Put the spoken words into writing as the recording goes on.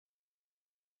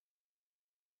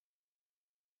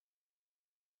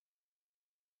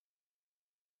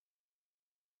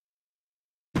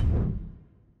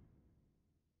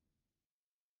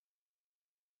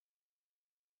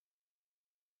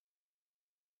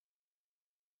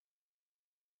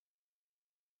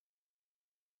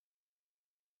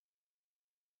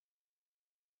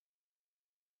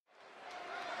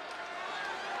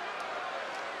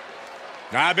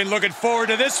I've been looking forward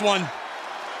to this one.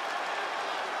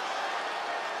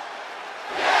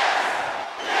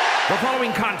 The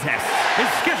following contest is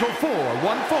scheduled for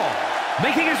one fall.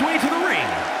 Making his way to the ring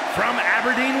from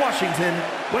Aberdeen, Washington,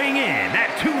 weighing in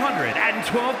at 212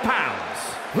 pounds,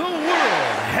 the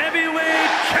World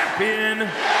Heavyweight Champion,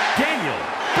 Daniel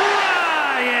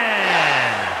Bryan.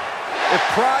 If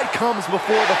pride comes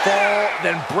before the fall,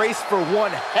 then brace for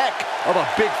one heck of a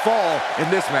big fall in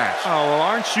this match. Oh, well,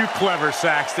 aren't you clever,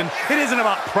 Saxton? It isn't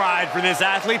about pride for this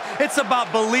athlete. It's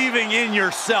about believing in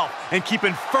yourself and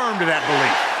keeping firm to that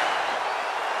belief.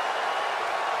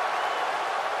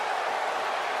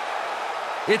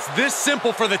 It's this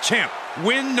simple for the champ.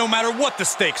 Win no matter what the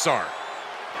stakes are.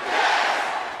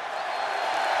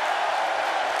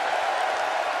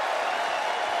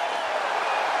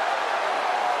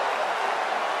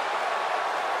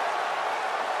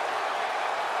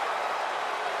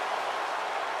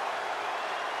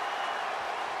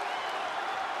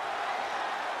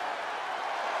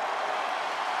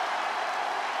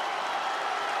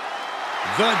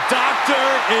 The doctor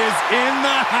is in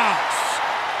the house.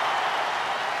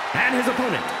 And his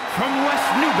opponent from West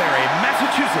Newbury,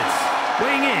 Massachusetts,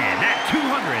 weighing in at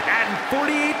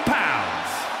 248 pounds,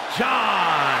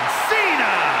 John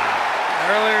Cena.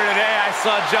 Earlier today, I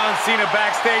saw John Cena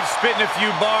backstage spitting a few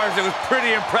bars. It was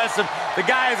pretty impressive. The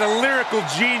guy is a lyrical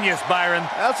genius, Byron.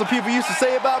 That's what people used to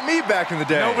say about me back in the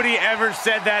day. Nobody ever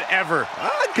said that, ever.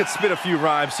 I could spit a few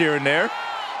rhymes here and there.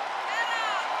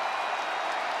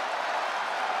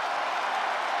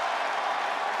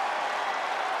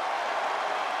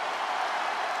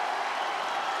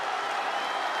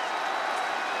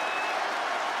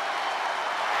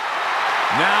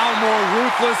 Now more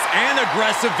ruthless and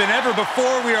aggressive than ever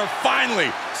before, we are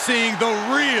finally seeing the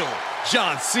real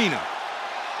John Cena.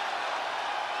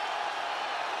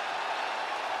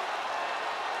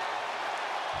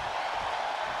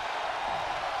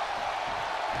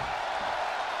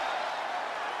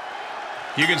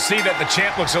 You can see that the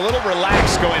champ looks a little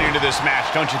relaxed going into this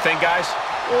match, don't you think, guys?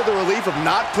 Well, the relief of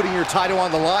not putting your title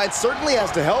on the line certainly has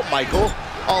to help, Michael.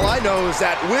 All I know is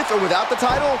that with or without the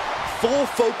title, full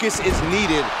focus is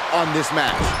needed on this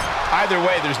match. Either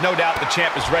way, there's no doubt the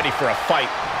champ is ready for a fight.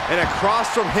 And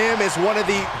across from him is one of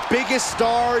the biggest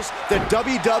stars the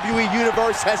WWE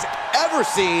Universe has ever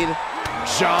seen,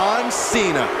 John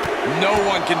Cena. No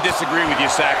one can disagree with you,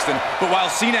 Saxton. But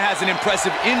while Cena has an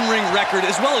impressive in-ring record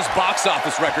as well as box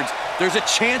office records, there's a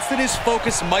chance that his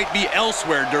focus might be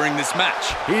elsewhere during this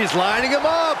match. He's lining him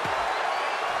up.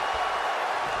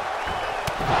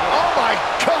 Oh my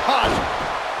God!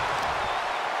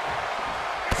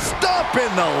 Stop in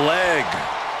the leg.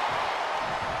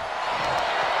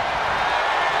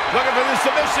 Looking for the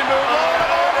submission move. Oh,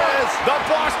 there it is. The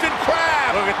Boston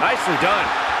Crab. Look at, nicely done.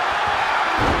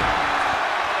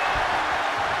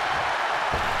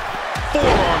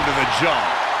 Forearm to the jaw.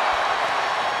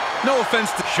 No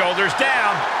offense to shoulders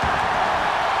down.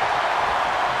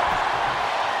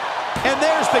 And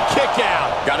there's the kick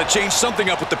out. Got to change something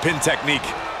up with the pin technique.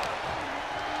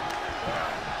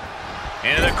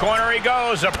 Into the corner he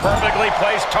goes. A perfectly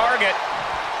placed target.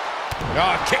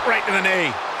 Oh, kick right to the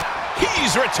knee.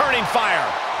 He's returning fire.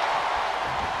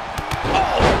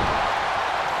 Oh!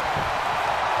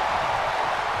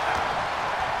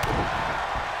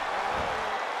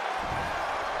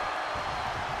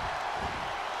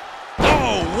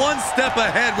 Oh, one step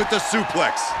ahead with the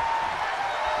suplex.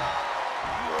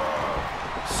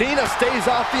 Cena stays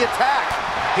off the attack.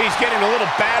 He's getting a little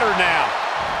battered now.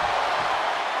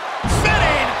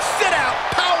 Sit out,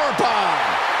 power bomb.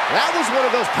 That was one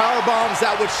of those power bombs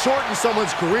that would shorten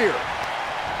someone's career.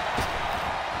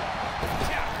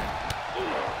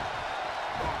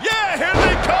 Yeah, here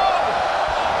they come.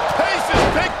 Pace is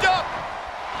picked up.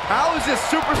 How is this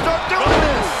superstar doing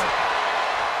this?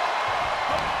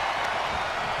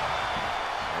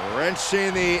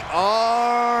 Wrenching the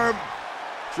arm.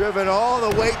 Driven all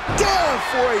the way down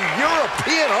for a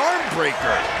European arm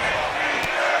breaker.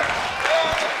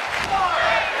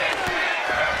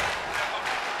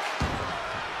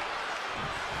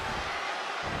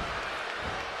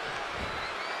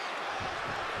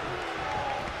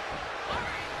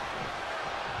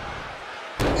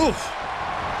 Oof.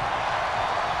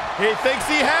 He thinks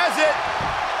he has it.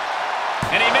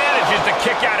 And he manages to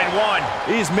kick out in one.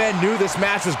 These men knew this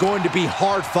match was going to be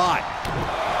hard fought.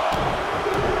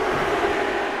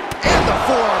 And the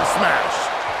forearm smash.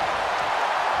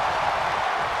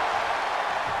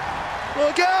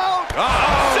 Look out!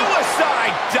 Uh-oh.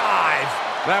 Suicide dive.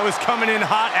 That was coming in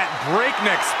hot at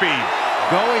breakneck speed.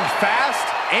 Going fast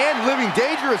and living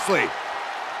dangerously.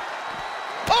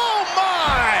 Oh,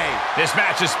 my! This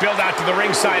match has spilled out to the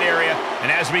ringside area,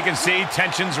 and as we can see,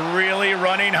 tension's really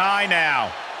running high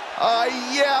now.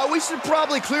 Yeah, we should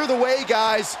probably clear the way,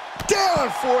 guys. Down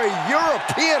for a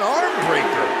European arm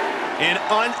breaker. An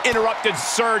uninterrupted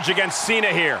surge against Cena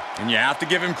here. And you have to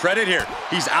give him credit here.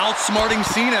 He's outsmarting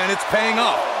Cena, and it's paying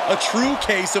off. A true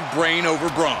case of brain over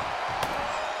brawn.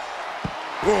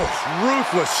 Oof,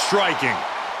 ruthless striking.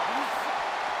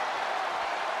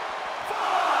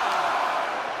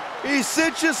 He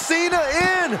cinches Cena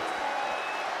in.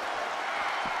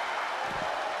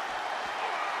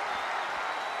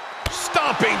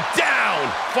 Stomping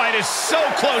down. Fight is so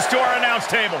close to our announce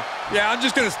table. Yeah, I'm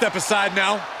just going to step aside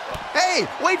now. Hey,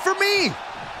 wait for me.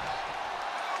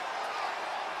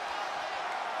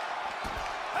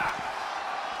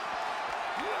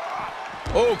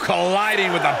 Oh,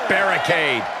 colliding with a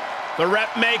barricade. The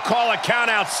ref may call a count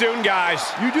out soon, guys.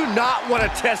 You do not want to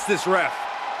test this ref.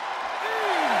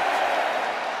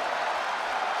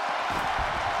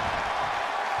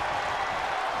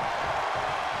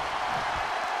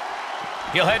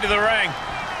 He'll head to the ring.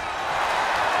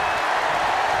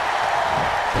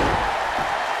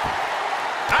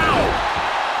 Ow!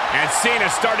 And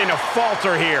Cena's starting to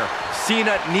falter here.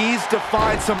 Cena needs to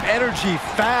find some energy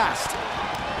fast.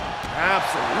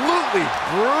 Absolutely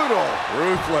brutal.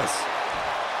 Ruthless.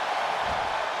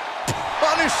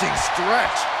 Punishing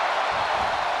stretch.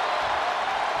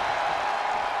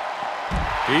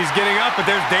 He's getting up, but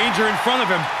there's danger in front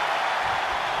of him.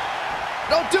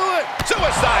 Don't do it!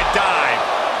 Suicide dive!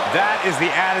 That is the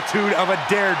attitude of a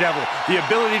daredevil. The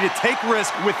ability to take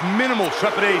risk with minimal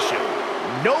trepidation.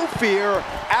 No fear,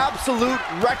 absolute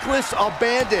reckless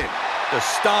abandon. The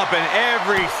stomp in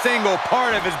every single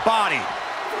part of his body.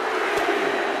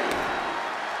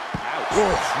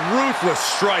 Oof, ruthless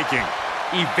striking.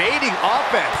 Evading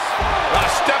offense. A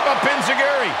step up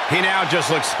enziguri. He now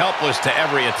just looks helpless to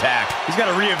every attack. He's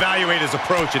got to reevaluate his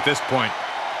approach at this point.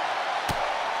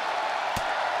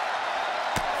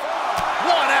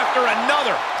 One after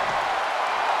another.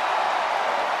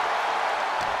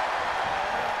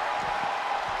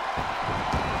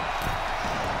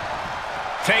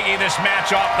 Taking this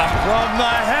match off the... From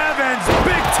the heavens,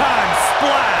 big time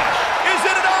splash. Is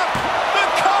it enough? The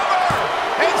cover!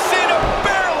 And Cena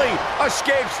barely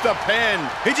escapes the pin.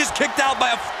 He just kicked out by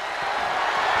a...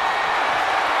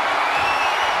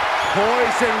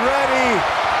 Poised and ready.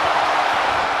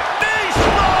 Knee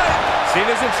slide!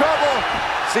 Cena's in trouble.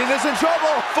 Cena's in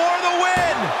trouble. For the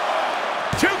win!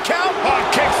 2 count. Oh,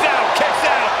 kicks out, kicks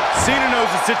out. Cena knows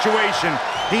the situation.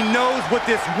 He knows what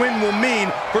this win will mean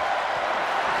for...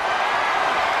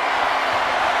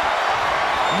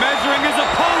 Measuring his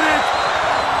opponent.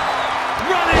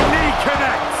 Running knee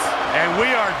connects. And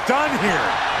we are done here.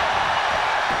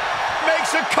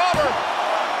 Makes a cover.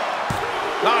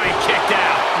 Oh, he kicked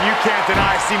out. You can't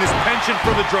deny Cena's penchant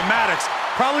for the dramatics.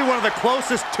 Probably one of the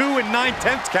closest 2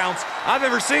 9/10 counts I've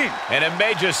ever seen. And it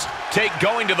may just take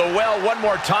going to the well one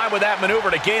more time with that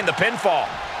maneuver to gain the pinfall.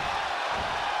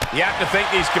 You have to think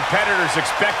these competitors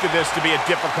expected this to be a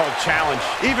difficult challenge.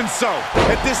 Even so,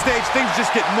 at this stage, things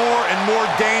just get more and more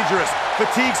dangerous.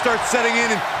 Fatigue starts setting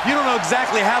in, and you don't know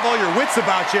exactly have all your wits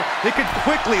about you. It could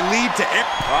quickly lead to...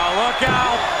 Oh, look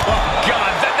out! Oh,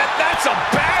 God, that's a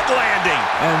bad landing.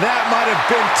 And that might have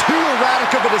been too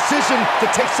erratic of a decision to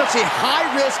take such a high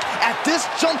risk at this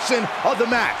junction of the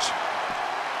match.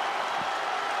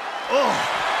 Ugh.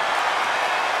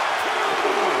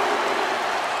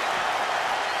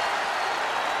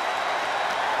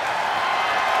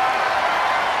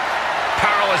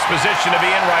 Position to be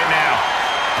in right now.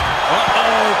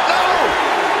 Uh-oh. No!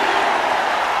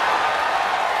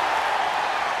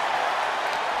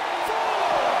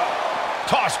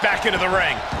 Tossed back into the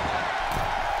ring.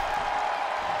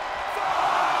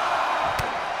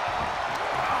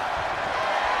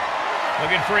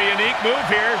 Looking for a unique move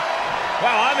here.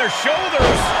 Wow, on their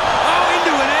shoulders. Oh,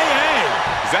 into an AA.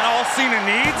 Is that all Cena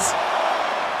needs?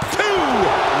 2!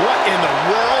 What in the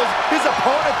world? His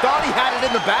opponent thought he had it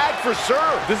in the bag for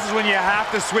sure. This is when you have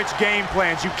to switch game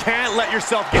plans. You can't let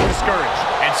yourself get discouraged.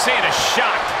 And Cena's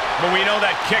shocked, but we know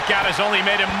that kick out has only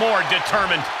made him more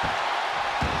determined.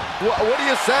 What do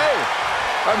you say?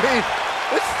 I mean,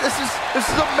 this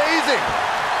is amazing.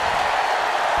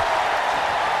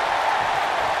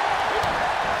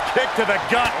 Kick to the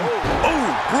gut.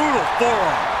 Ooh, brutal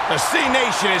forearm. The C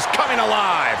Nation is coming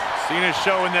alive. Cena's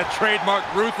showing that trademark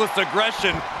ruthless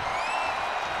aggression.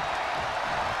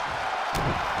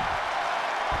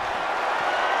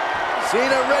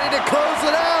 Cena ready to close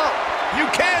it out. You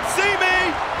can't see me.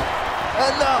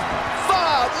 And the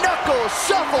 5-knuckle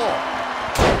shuffle.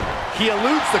 He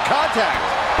eludes the contact.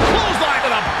 Clothesline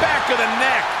to the back of the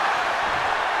neck.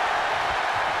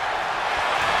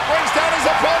 his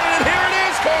opponent, and here it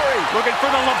is, Corey. Looking for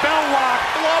the lapel lock.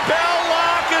 Lapel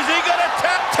lock. Is he going to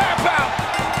tap out?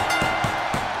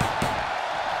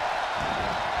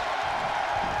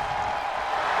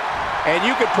 And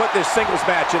you could put this singles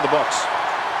match in the books.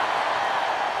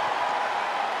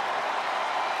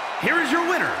 Here is your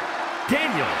winner,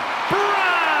 Daniel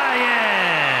Bryan.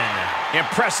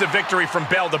 Impressive victory from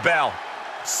bell to bell.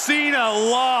 Cena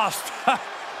lost.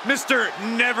 Mr.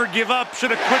 Never Give Up should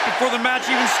have quit before the match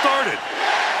even started.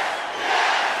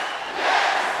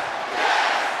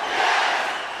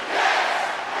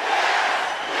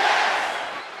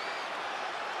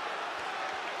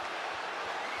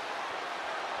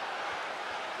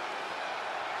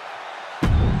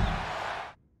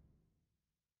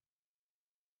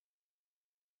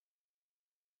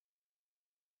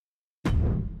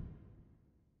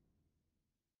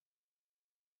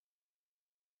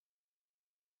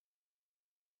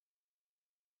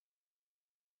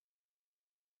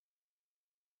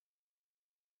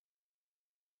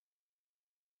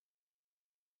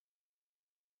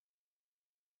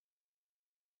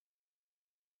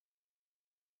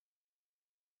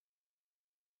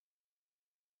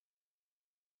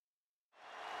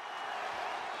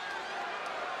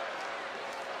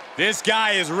 This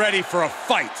guy is ready for a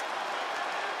fight.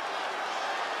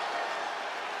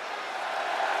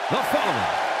 The following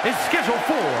is scheduled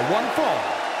for one fall.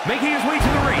 Making his way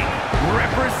to the ring,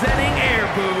 representing Air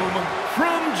Boom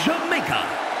from Jamaica.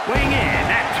 Weighing in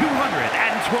at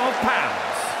 212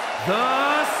 pounds,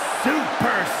 the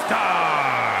Superstar.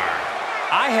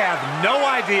 I have no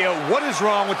idea what is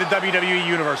wrong with the WWE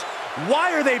Universe.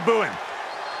 Why are they booing?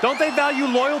 Don't they value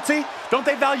loyalty? Don't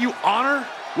they value honor?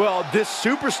 Well, this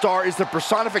superstar is the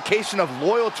personification of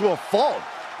loyal to a fault.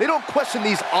 They don't question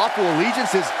these awful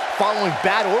allegiances following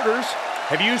bad orders.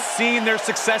 Have you seen their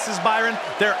successes, Byron?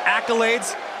 Their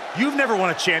accolades? You've never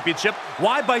won a championship.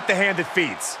 Why bite the hand that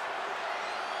feeds?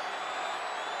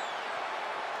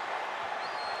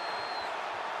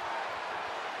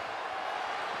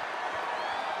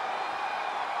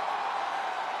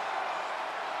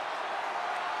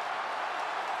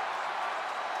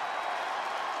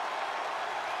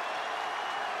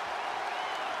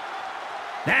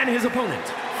 And his opponent,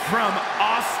 from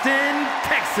Austin,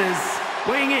 Texas,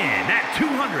 weighing in at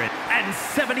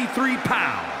 273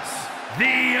 pounds,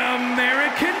 the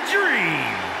American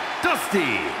Dream,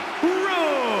 Dusty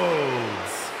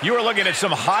Rhodes. You are looking at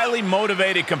some highly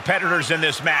motivated competitors in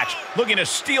this match, looking to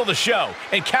steal the show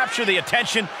and capture the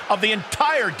attention of the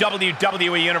entire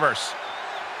WWE Universe.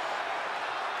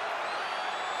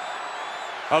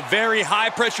 A very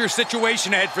high-pressure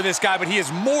situation ahead for this guy, but he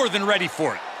is more than ready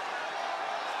for it.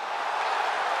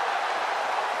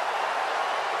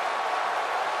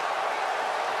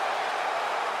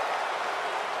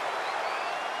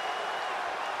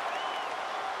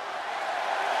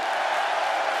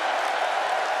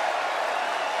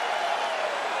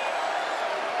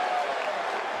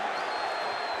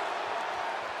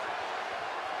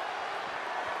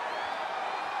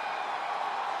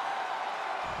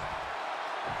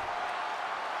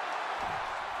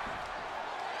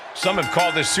 Some have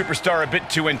called this superstar a bit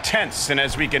too intense, and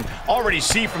as we can already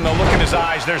see from the look in his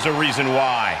eyes, there's a reason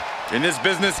why. In this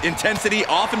business, intensity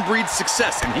often breeds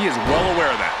success, and he is well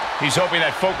aware of that. He's hoping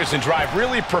that focus and drive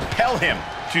really propel him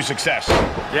to success.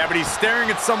 Yeah, but he's staring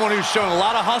at someone who's shown a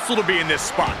lot of hustle to be in this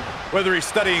spot. Whether he's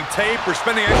studying tape or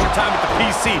spending extra time at the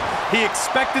PC, he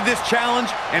expected this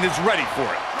challenge and is ready for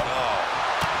it.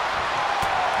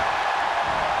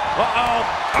 Uh-oh.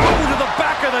 Oh, to the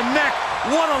back of the neck.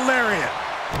 What a lariat.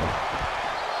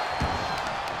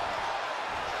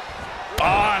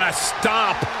 Oh, and a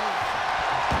stomp.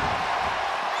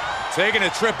 Taking a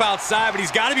trip outside, but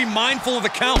he's got to be mindful of the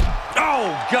count.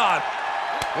 Oh, God.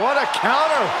 What a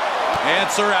counter.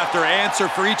 Answer after answer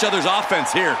for each other's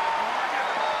offense here.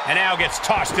 And now gets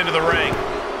tossed into the ring.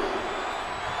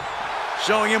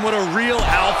 Showing him what a real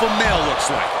alpha male looks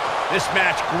like. This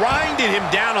match grinded him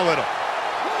down a little.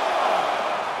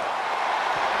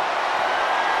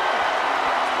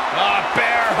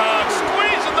 Bear hug,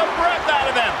 squeezing the breath out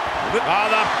of them. The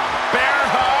bear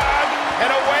hug,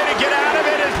 and a way to get out of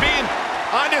it is being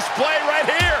on display right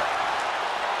here.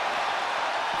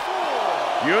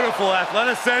 Beautiful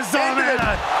athleticism. Into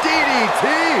the DDT.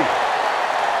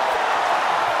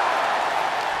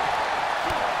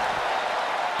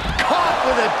 Caught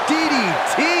with a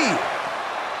DDT.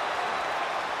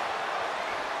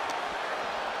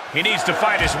 He needs to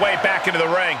fight his way back into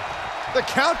the ring. The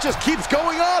count just keeps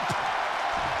going up.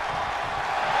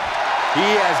 He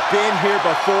has been here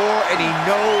before, and he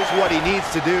knows what he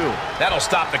needs to do. That'll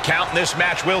stop the count, and this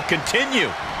match will continue.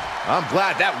 I'm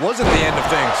glad that wasn't the end of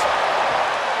things.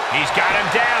 He's got him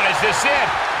down. Is this it?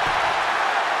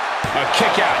 A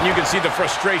kick out, and you can see the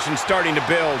frustration starting to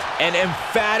build. An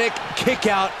emphatic kick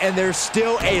out, and there's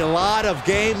still a lot of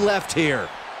game left here.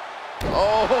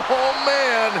 Oh,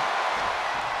 man.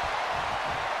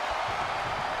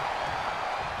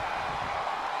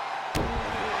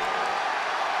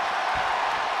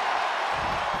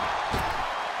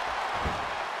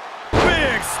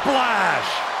 Big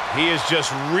splash. He is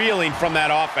just reeling from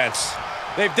that offense.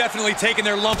 They've definitely taken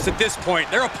their lumps at this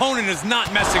point. Their opponent is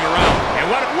not messing around.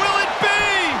 And what will it be?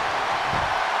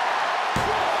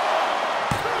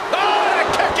 Oh, and a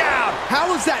kick out!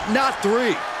 How is that not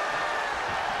 3?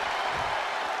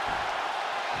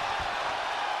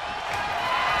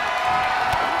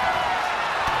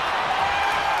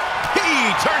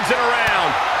 He turns it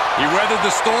around. He weathered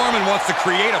the storm and wants to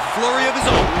create a flurry of his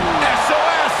own.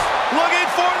 SOS! Looking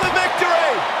for the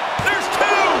victory! There's 2!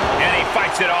 And he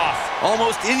fights it off.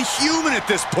 Almost inhuman at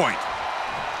this point.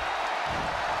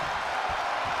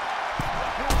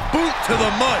 Boot to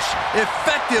the mush.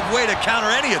 Effective way to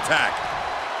counter any attack.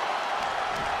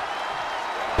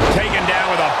 Taken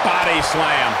down with a body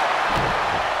slam.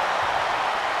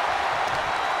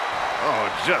 Oh,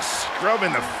 just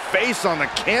scrubbing the face on the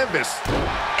canvas.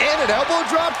 And an elbow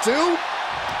drop, too.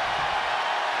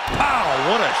 Wow,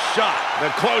 what a shot. The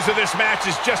close of this match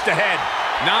is just ahead.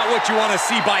 Not what you want to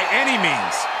see by any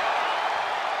means.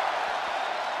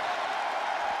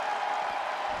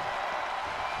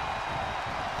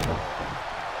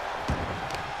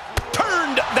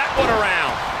 Turned that one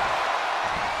around.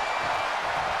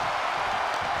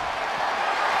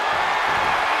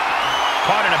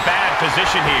 Caught in a bad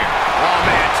position here. Oh,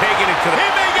 man, taking it to the... He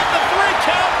may get the 3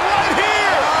 count right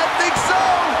here. I think so.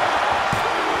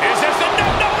 Is this a...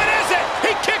 No, it isn't.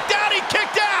 He kicked out. He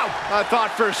kicked out. I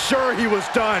thought for sure he was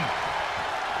done.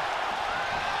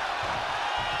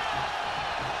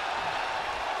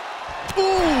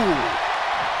 Ooh.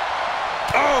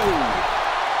 Oh.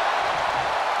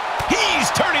 He's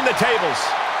turning the tables.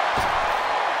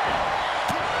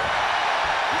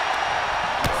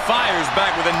 Fires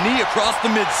back with a knee across the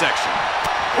midsection.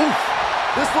 Oof.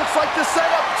 This looks like the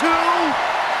setup, too.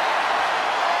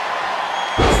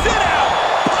 Sit out!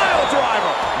 Pile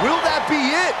driver! Will that be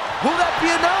it? Will that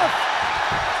be enough?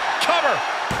 Cover.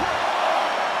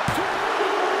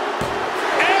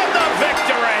 And the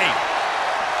victory.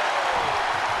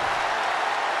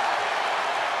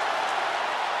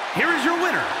 Here is your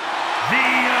winner, the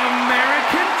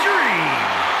American Dream,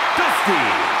 Dusty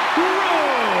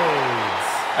Rhodes.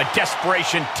 A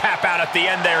desperation tap out at the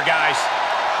end there, guys.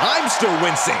 I'm still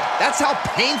wincing. That's how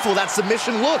painful that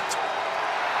submission looked.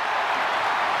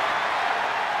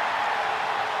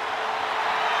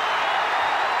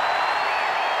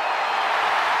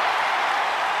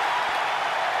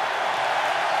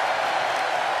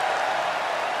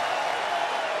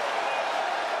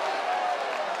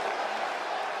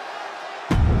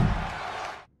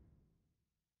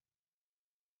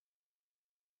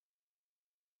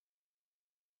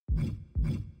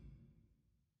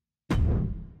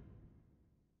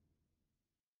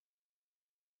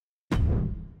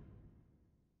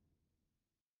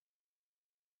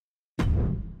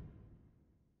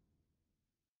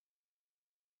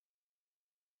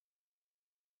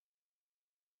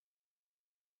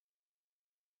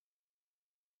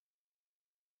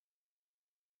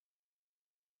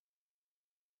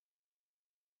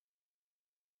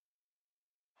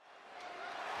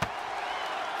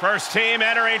 First team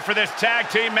entering for this tag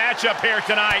team matchup here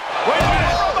tonight. Wait a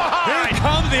minute. From behind. Here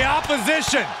comes the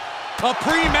opposition. A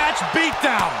pre-match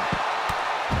beatdown.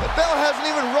 The bell hasn't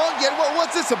even rung yet.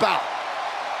 What's this about?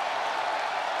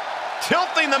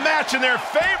 Tilting the match in their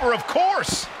favor, of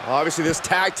course. Obviously, this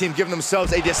tag team giving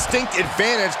themselves a distinct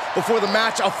advantage before the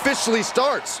match officially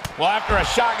starts. Well, after a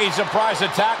shocking surprise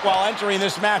attack while entering,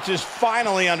 this match is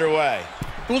finally underway.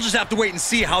 We'll just have to wait and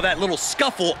see how that little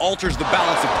scuffle alters the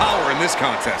balance of power in this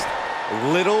contest.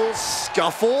 Little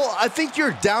scuffle? I think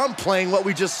you're downplaying what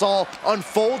we just saw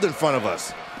unfold in front of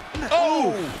us.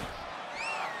 Oh!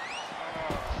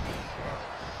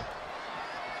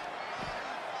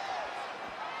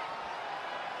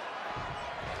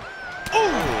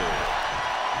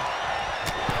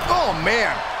 Oh,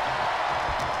 man.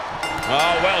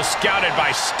 Oh, well scouted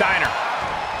by Steiner.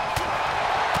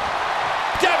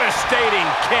 Devastating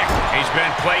kick. He's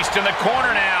been placed in the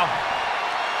corner now.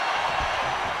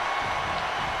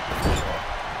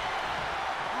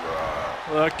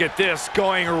 Look at this,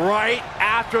 going right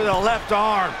after the left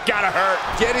arm. Gotta hurt.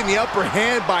 Getting the upper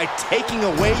hand by taking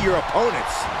away your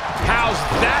opponents. How's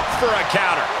that for a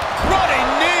counter? Running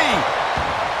knee.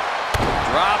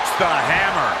 Drops the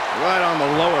hammer. Right on the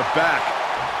lower back.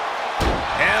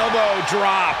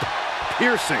 drop.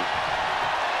 Piercing.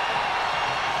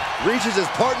 Reaches his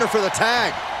partner for the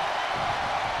tag.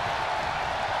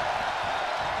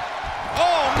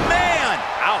 Oh, man!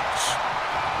 Ouch.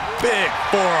 Big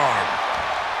forearm.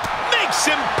 Makes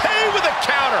him pay with a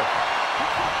counter.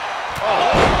 Oh,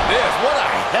 look at this. What a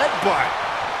headbutt.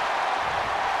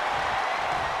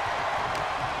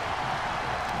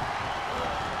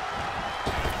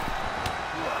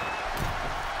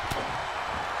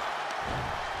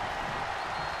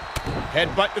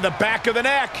 Headbutt to the back of the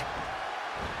neck.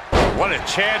 What a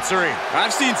chancery.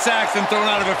 I've seen Saxton thrown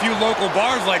out of a few local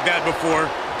bars like that before.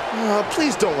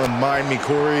 Please don't remind me,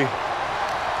 Corey.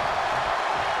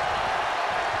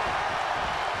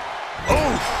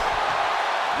 Oof.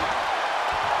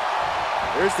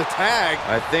 There's the tag.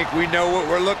 I think we know what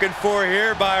we're looking for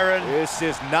here, Byron. This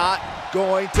is not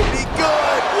going to be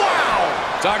good.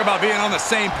 Wow! Talk about being on the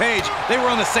same page. They were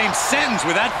on the same sentence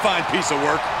with that fine piece of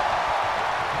work.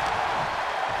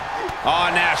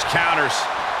 Oh, Nash counters.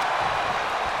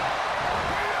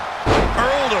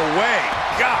 Hurled away.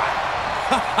 God.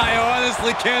 I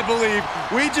honestly can't believe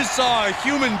we just saw a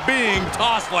human being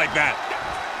tossed like that.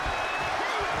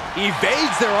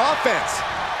 Evades their offense.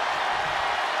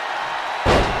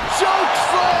 Choke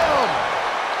slam!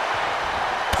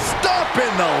 Stop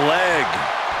in the leg.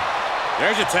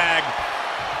 There's a tag.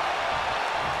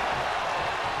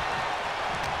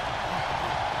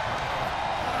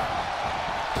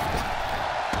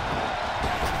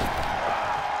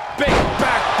 Big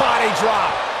back body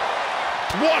drop.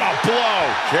 What a blow.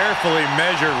 Carefully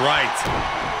measured right.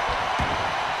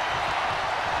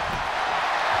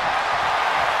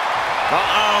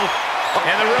 Uh-oh.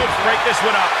 And the ropes break this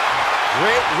one up.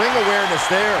 Great ring awareness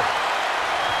there.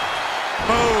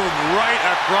 Boom, right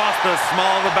across the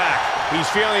small of the back. He's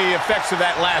feeling the effects of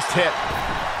that last hit.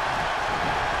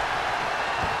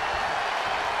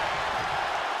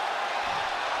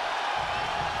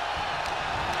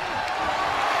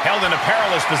 Held in a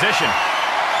perilous position.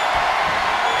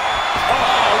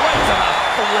 Oh, right to the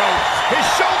throat. His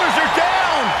shoulders are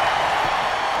down.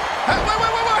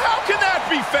 Wait, how can that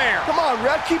be fair? Come on,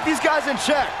 Ref, keep these guys in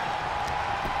check.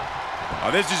 Oh,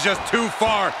 this is just too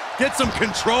far. Get some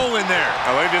control in there.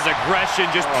 I like this aggression,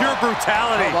 just pure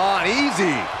brutality. Come on,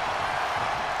 easy.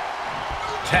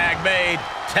 Tag made.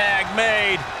 Tag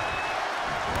made.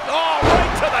 Oh,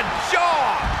 right to the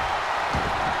jaw.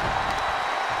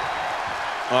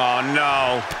 Oh,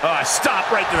 no. Stop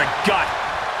right to the gut.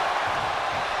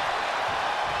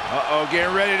 Uh-oh,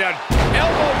 getting ready to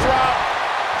elbow drop.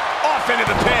 Off into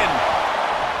the pin.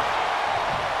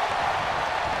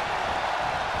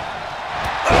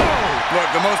 Look,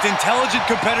 the most intelligent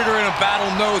competitor in a battle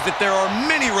knows that there are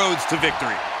many roads to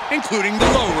victory, including the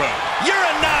low road.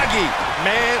 Uranagi!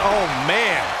 Man, oh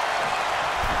man.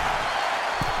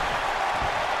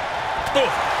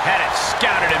 Oof, had it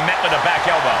scouted and met with a back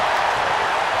elbow.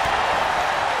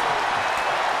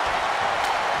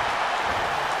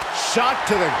 Shot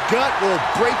to the gut will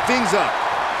break things up.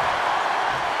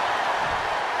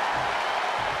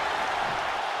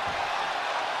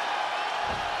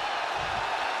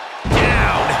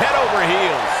 Head over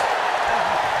heels.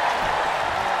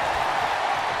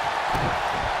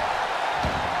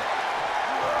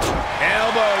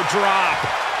 Elbow drop.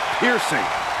 Piercing.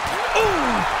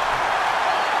 Ooh.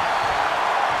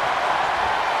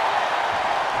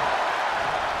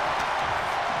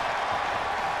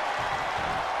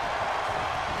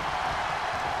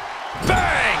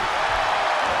 Bang!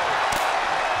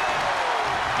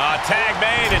 Tag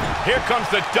made, and here comes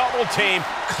the double team.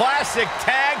 Classic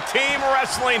tag team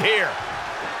wrestling here.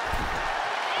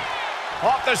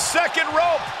 Off the second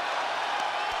rope.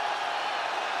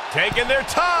 Taking their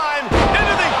time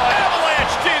into the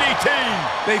avalanche DDT.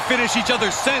 They finish each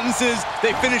other's sentences.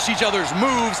 They finish each other's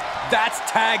moves. That's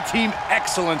tag team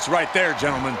excellence right there,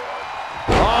 gentlemen.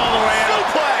 All the way out.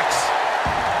 Suplex.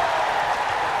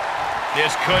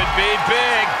 This could be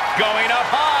big. Going up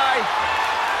high.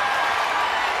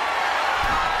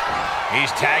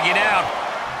 He's tagging out.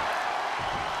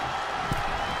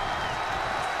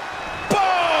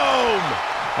 Boom!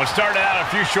 What started out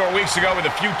a few short weeks ago with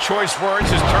a few choice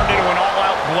words has turned into an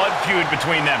all-out blood feud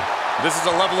between them. This is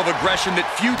a level of aggression that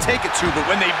few take it to, but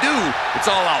when they do,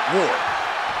 it's all-out war.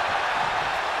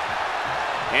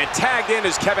 And tagged in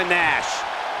is Kevin Nash.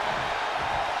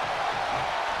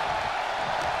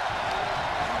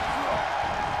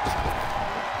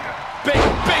 Big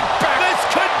back. This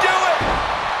could do it.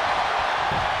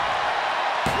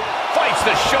 Fights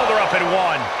the shoulder up and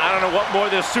one. I don't know what more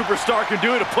this superstar can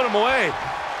do to put him away.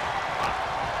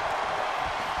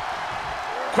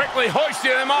 Quickly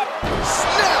hoisting him up.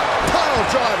 Snap! Pile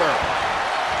driver.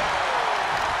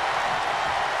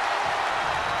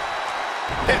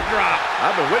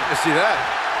 I've been waiting to see that.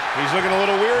 He's looking a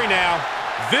little weary now.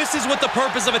 This is what the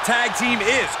purpose of a tag team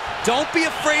is. Don't be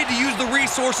afraid to use the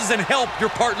resources and help your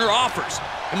partner offers.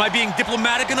 Am I being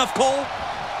diplomatic enough, Cole?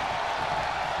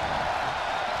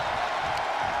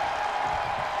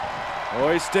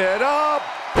 Hoisted up.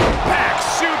 Back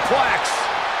suplex.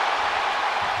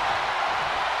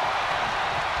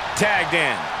 Tagged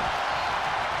in.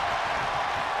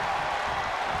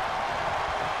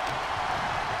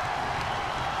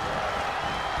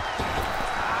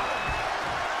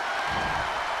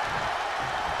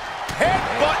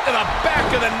 Headbutt to the back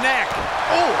of the neck.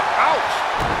 Oh, ouch.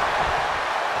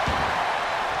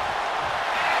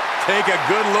 Take a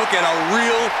good look at a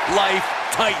real-life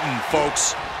Titan,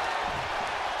 folks.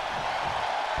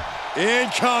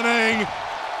 Incoming.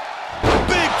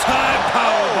 Big-time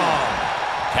powerbomb.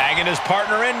 Tagging his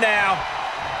partner in now.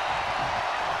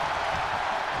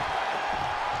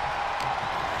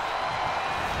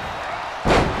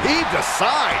 Heaved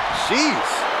aside. Jeez.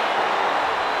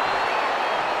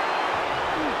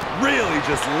 Really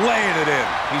just laying it in.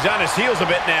 He's on his heels a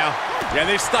bit now. Yeah,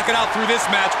 they've stuck it out through this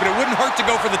match, but it wouldn't hurt to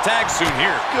go for the tag soon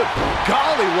here. Good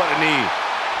golly, what a knee.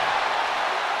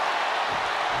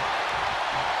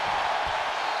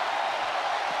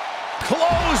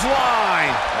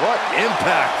 Clothesline. What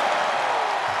impact.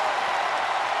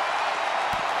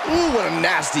 Ooh, what a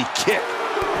nasty kick.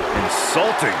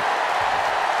 Insulting.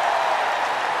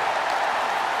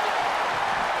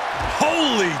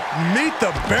 Holy, meet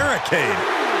the barricade.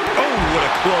 Oh, what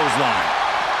a clothesline.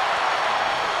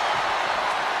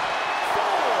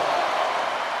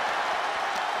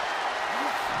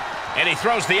 And he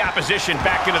throws the opposition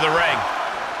back into the ring.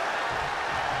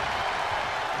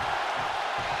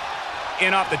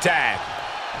 In off the tag.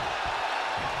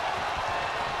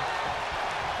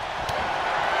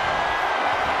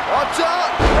 Watch out.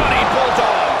 Running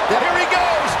bulldog. Yep. Here he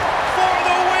goes for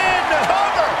the win.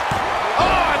 Cover.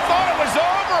 Oh, I thought it was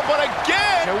over, but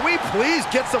again. Can we please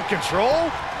get some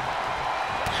control?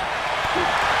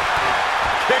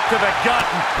 Kick to the gut.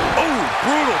 Oh,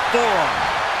 brutal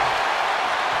forearm.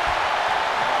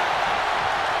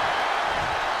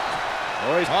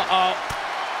 Uh-oh.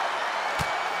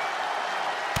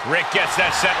 Rick gets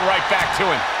that sent right back to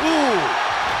him. Ooh.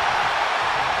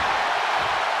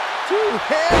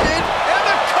 Two-handed. And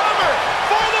the cover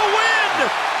for the win.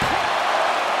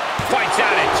 Fights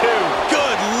out at 2.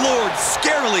 Good Lord,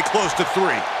 scarily close to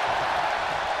 3.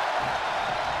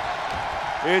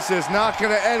 This is not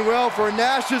going to end well for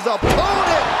Nash's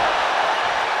opponent.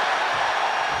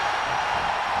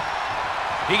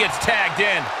 He gets tagged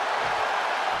in.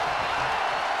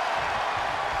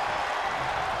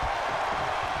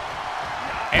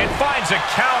 And finds a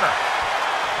counter.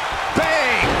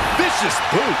 Bang! Vicious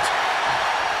boot.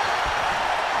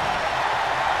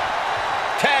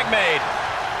 Tag made.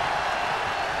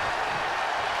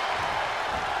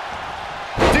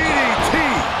 DDT.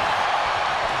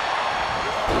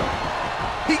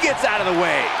 He gets out of the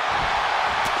way.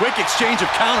 Quick exchange of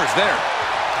counters there.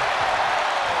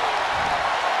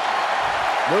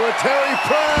 Military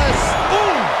press.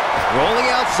 Ooh! Rolling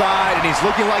outside, and he's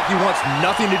looking like he wants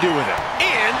nothing to do with it.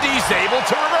 And he's able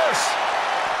to reverse.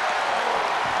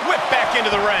 Whip back into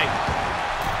the ring.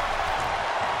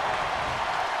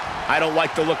 I don't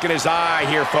like the look in his eye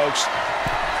here, folks.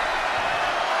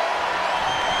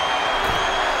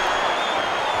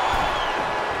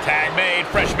 Tag made,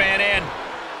 fresh man in.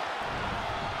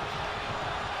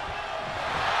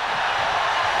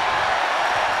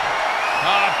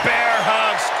 Bear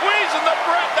hug, squeezing the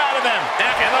breath out of them.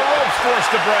 And the rope's forced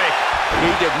to break.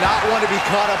 He did not want to be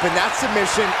caught up in that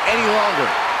submission any longer.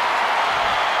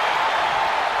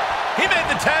 He made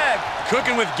the tag.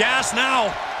 Cooking with gas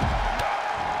now.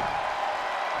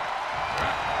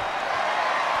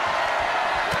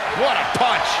 What a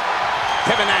punch.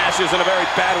 Kevin Nash is in a very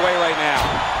bad way right now.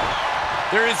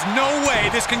 There is no way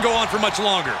this can go on for much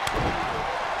longer.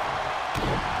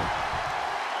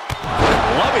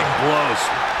 Loving blows.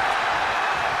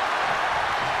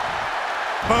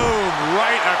 Boom,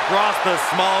 right across the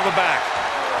small of the back.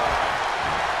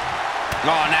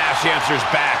 Oh, Nash answers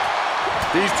back.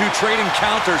 These two trading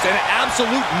counters, an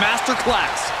absolute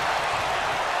masterclass.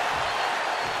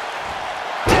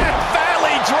 Death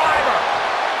Valley driver.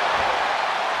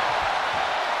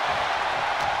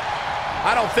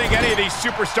 I don't think any of these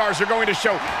superstars are going to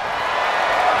show.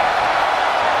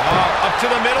 Up to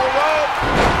the middle rope.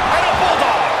 And a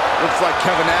bulldog. Looks like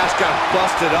Kevin Nash got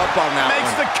busted up on that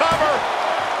Makes one. the cover.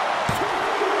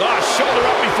 Oh, shoulder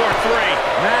up before 3.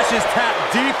 Nash is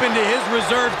tapped deep into his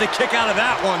reserves to kick out of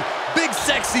that one. Big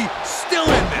Sexy still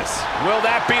in this. Will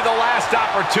that be the last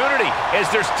opportunity? Is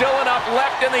there still enough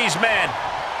left in these men?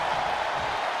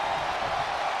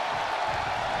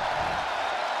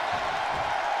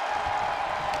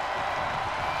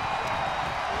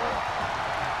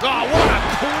 Oh, what a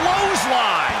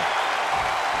clothesline!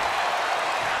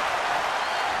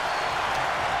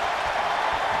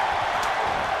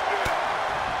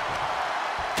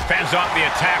 Fends off the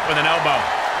attack with an elbow.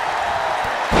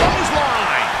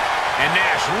 Clothesline! And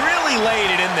Nash really laid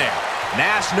it in there.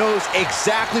 Nash knows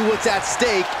exactly what's at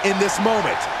stake in this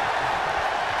moment.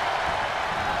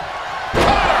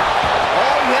 Cover!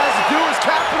 All he has to do is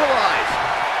capitalize.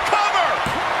 Cover!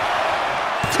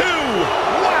 2!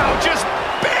 Wow, just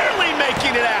barely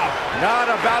making it out. Not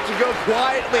about to go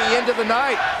quietly into the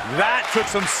night. That took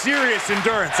some serious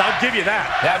endurance, I'll give you that.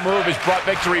 That move has brought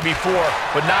victory before,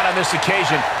 but not on this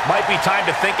occasion. Might be time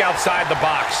to think outside the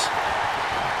box.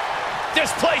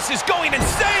 This place is going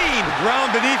insane! The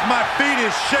ground beneath my feet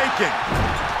is shaking.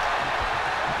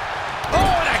 Oh,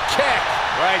 and a kick!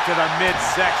 Right to the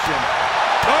midsection.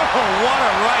 Oh, what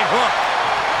a right hook.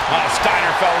 Oh,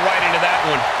 Steiner fell right into that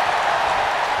one.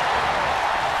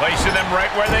 Placing them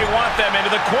right where they want them, into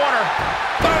the corner.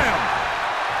 Bam!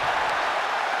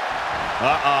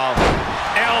 Uh-oh.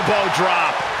 Elbow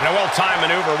drop. And a well-timed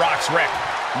maneuver rocks Rick.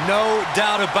 No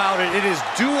doubt about it. It is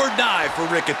do or die for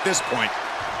Rick at this point.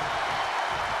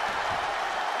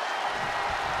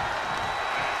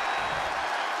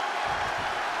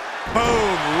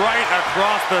 Boom, right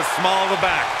across the small of the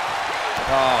back.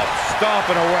 Oh,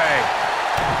 stomping away.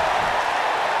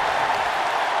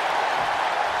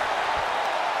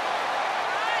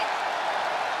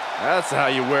 That's how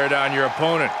you wear down your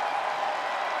opponent.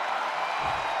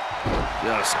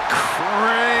 Just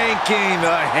cranking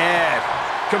the head.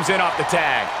 Comes in off the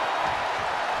tag.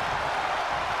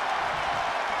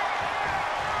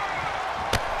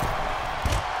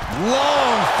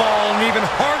 Long fall and even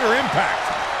harder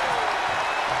impact.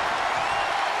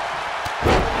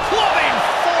 Clubbing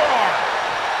forearm.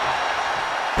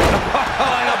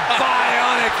 And a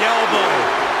bionic elbow.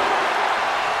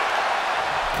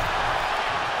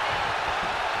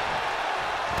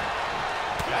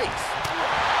 Yikes.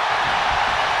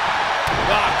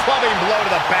 Clubbing blow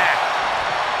to the back.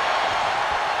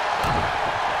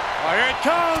 Oh, here it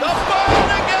comes. The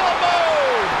bionic elbow.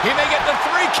 He may get the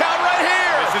 3 count right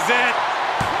here. This is it.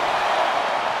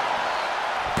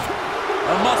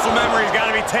 The muscle memory's got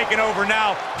to be taken over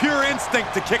now. Pure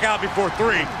instinct to kick out before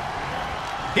 3.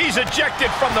 He's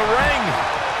ejected from the ring.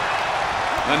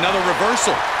 Another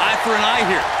reversal. Eye for an eye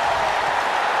here.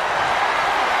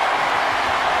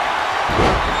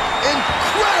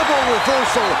 Incredible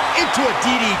reversal into a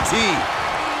DDT.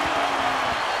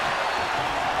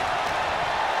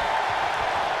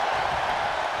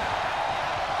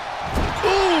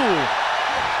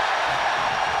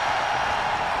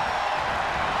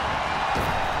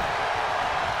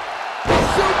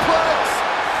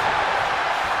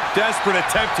 Desperate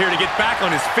attempt here to get back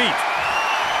on his feet.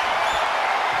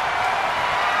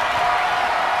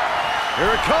 Here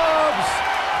it comes.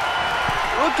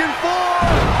 Looking for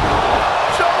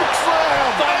choke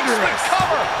slam. Finds the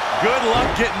cover. Good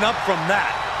luck getting up from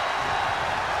that.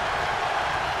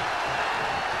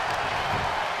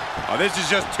 Oh, this is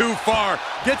just too far.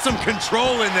 Get some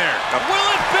control in there. Will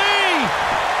it be?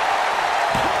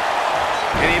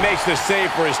 And he makes the save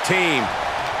for his team.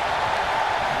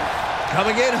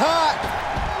 Coming in hot.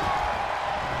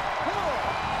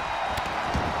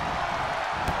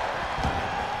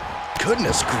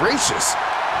 Goodness gracious.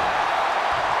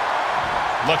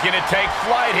 Looking to take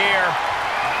flight here.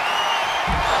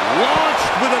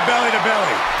 Launched with a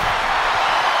belly-to-belly.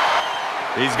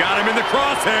 He's got him in the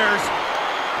crosshairs.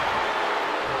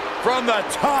 From the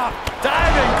top,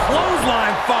 diving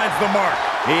clothesline finds the mark.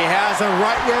 He has him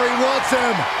right where he wants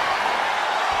him.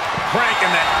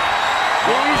 Cranking that.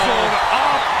 Weaseled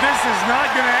up. This is not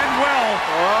going to end well.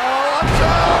 Oh, watch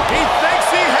out. He thinks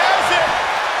he has it.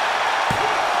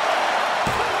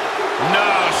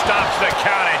 No, stops the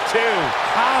count at 2.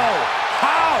 How?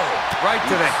 Right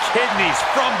to the kidneys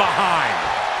from behind.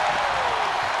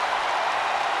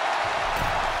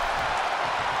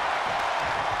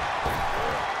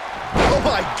 Oh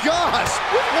my gosh,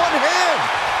 with one hand.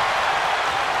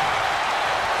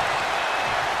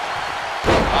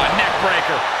 Neck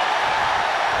breaker.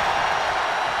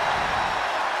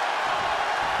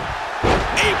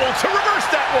 Able to reverse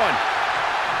that one.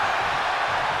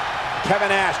 Kevin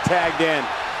Nash tagged in.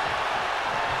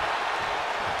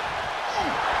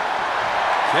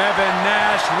 Kevin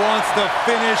Nash wants to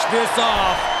finish this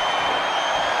off.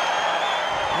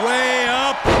 way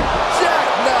up.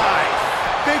 Jackknife.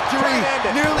 Victory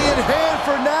nearly in hand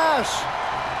for Nash.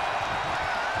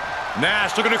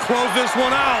 Nash looking to close this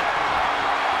one out.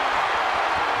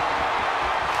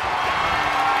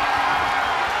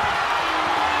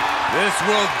 This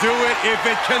will do it if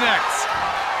it connects.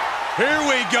 Here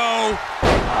we go.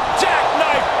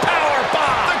 Jackknife power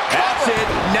bomb. That's it.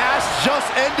 Nash just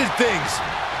ended things.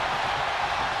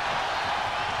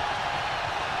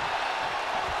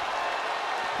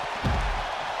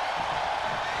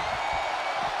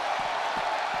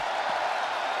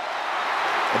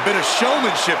 A bit of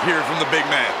showmanship here from the big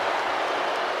man.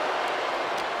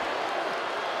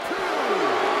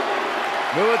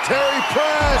 Military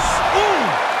press.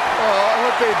 Ooh. Oh, I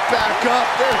hope they back up.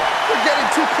 They're getting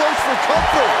too close for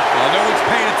comfort. Well, no one's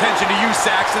paying attention to you,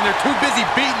 Saxton. They're too busy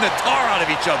beating the tar out of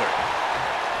each other.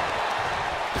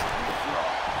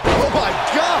 Oh, my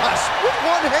gosh. With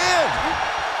one hand.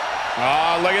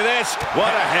 Oh, look at this.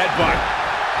 What a headbutt.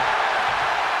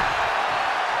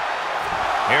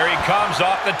 Here he comes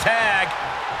off the tag.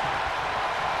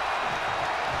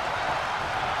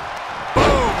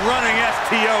 Boom, running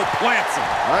STO plants him.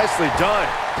 Nicely done.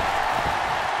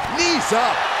 Knees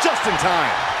up, just in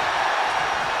time.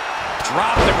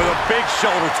 Dropped him with a big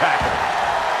shoulder tackle.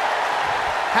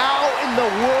 How in the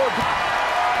world?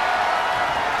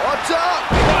 Watch out!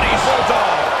 Running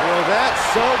bulldog. Will that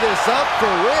sew this up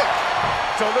for Rick?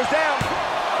 Shoulders down.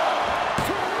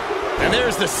 And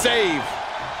there's the save.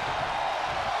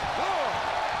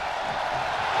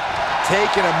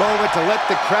 Taking a moment to let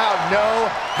the crowd know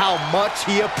how much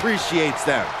he appreciates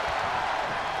them.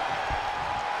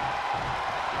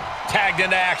 Tagged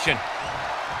into action.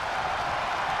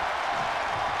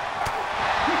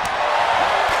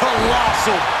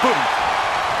 Colossal boot.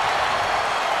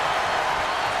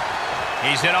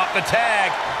 He's in off the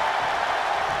tag.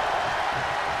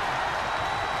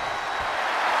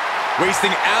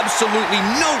 Wasting absolutely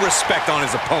no respect on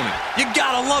his opponent. You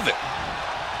gotta love it.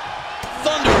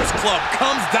 Thunderous club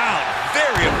comes down.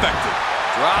 Very effective.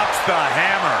 Drops the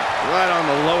hammer. Right on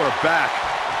the lower back.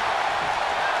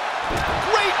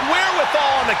 Great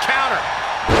wherewithal on the counter.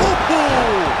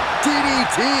 Ooh,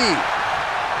 DDT.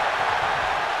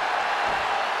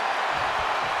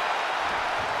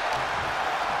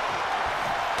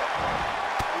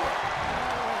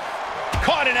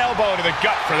 Caught an elbow to the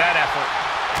gut for that effort.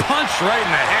 Punch right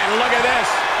in the head. Look at this.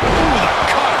 Ooh, the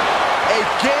cutter. A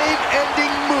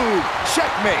game-ending move.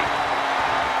 Checkmate.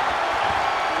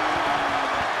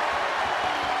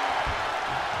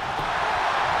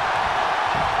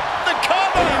 The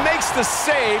combo. He makes the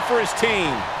save for his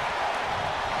team.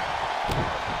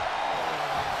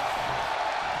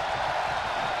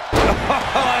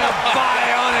 And a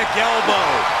bionic elbow.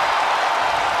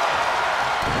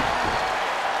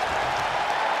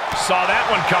 Saw that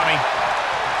one coming.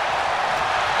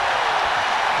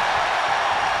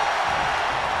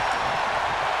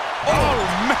 Oh,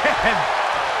 man.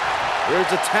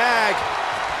 Here's a tag.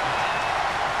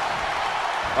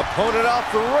 Opponent off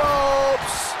the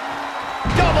ropes.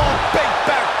 Double big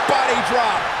back body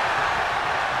drop.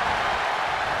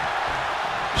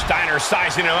 Steiner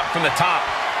sizing him up from the top.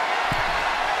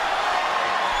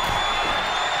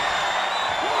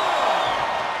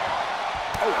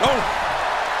 Oh.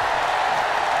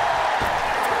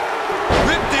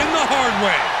 Ripped in the hard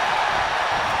way.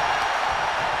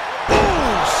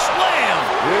 Ooh, slam.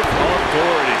 With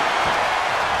authority.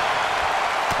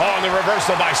 Oh, and the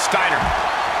reversal by Steiner.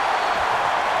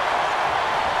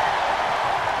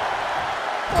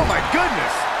 Oh, my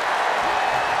goodness.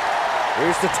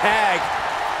 Here's the tag.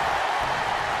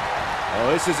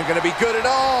 Oh, this isn't going to be good at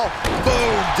all.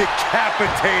 Boom,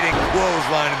 decapitating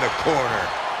clothesline in the corner.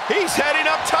 He's heading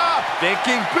up top.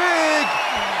 Thinking big.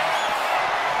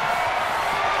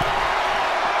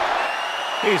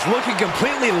 He's looking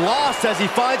completely lost as he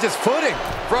finds his footing.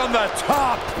 From the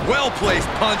top, well-placed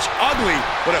punch, ugly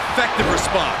but effective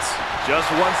response. Just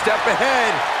one step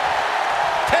ahead.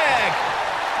 Tag.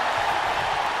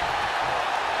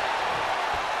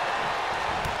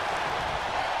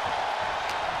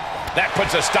 That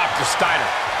puts a stop to Steiner.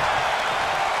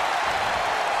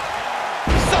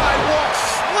 Sidewalk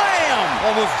slam.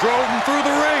 Almost drove him through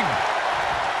the ring.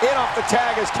 In off the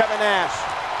tag is Kevin Nash.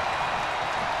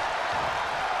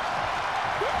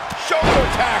 Shoulder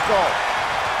tackle.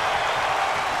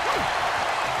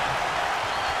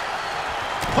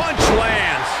 Punch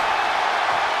lands.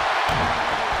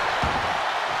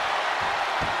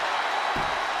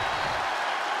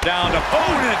 Down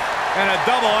opponent and a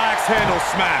double axe handle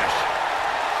smash.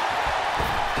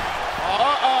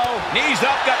 Uh-oh. Knees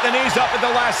up, got the knees up at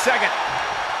the last second.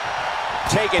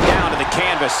 Taken down to the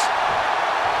canvas.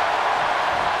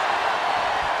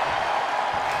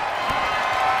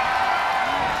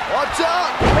 Watch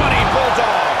out! Running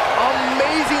Bulldog.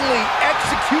 Amazingly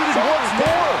executed once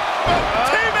more.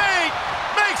 Teammate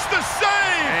makes the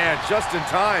save. And just in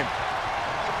time.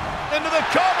 Into the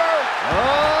cover.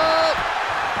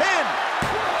 Pin.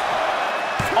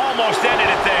 Almost ended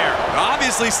it there.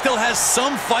 Obviously still has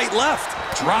some fight left.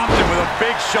 Dropped him with a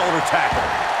big shoulder tackle.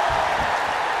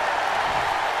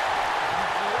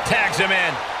 Tags him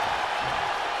in.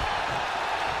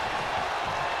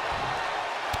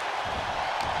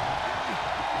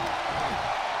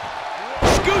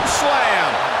 Scoop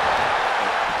slam.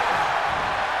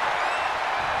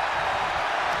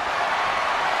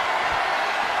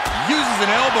 Uses an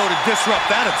elbow to disrupt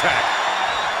that attack.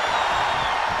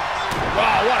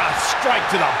 Wow, what a strike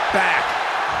to the back.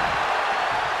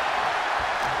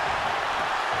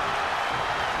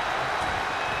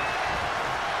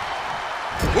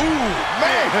 Ooh,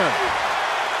 man.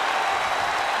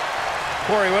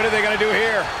 Corey, what are they going to do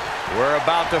here? We're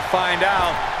about to find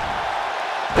out.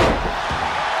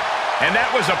 And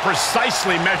that was a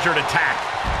precisely measured attack.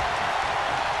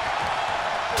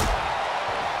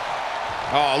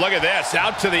 Oh, look at this.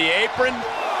 Out to the apron.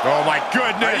 Oh, my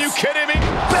goodness. Are you kidding me?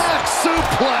 Back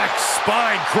suplex.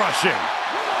 Spine crushing.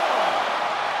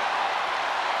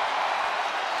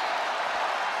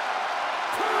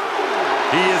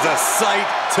 He is a sight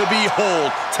to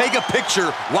behold. Take a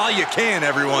picture while you can,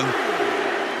 everyone.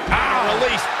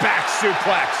 Release back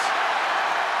suplex.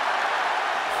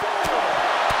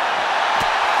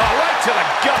 Oh, right to the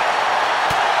gut.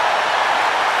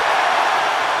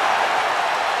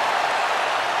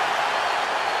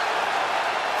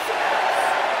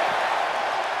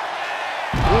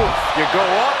 You go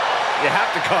up, you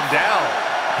have to come down.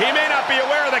 He may not be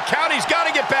aware of the count. He's got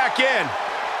to get back in.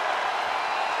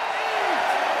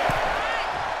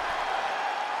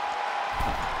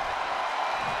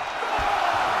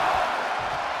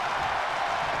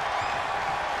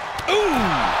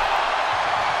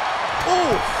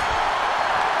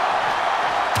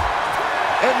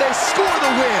 And they score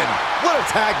the win. What a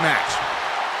tag match.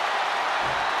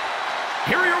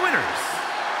 Here are your winners,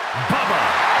 Bubba,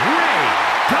 Ray,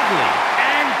 Dudley,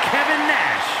 and Kevin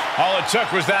Nash. All it took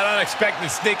was that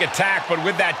unexpected sneak attack, but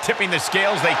with that tipping the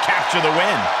scales, they capture the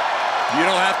win. You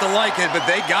don't have to like it, but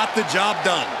they got the job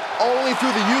done. Only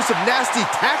through the use of nasty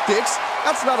tactics.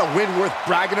 That's not a win worth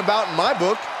bragging about in my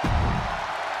book.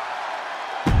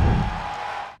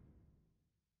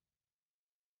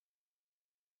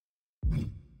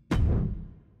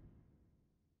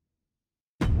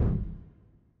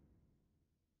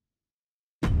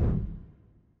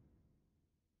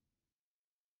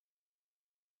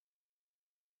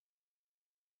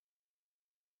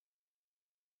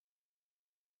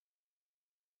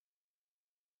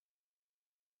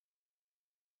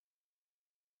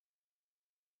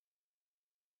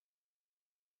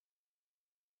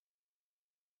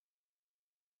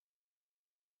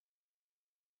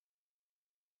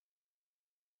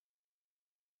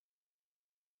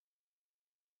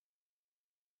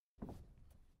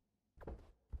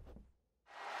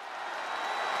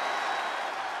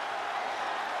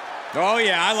 Oh,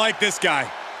 yeah, I like this guy.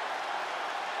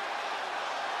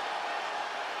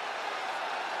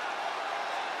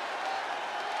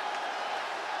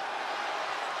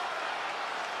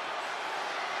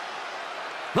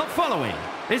 The following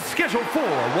is scheduled for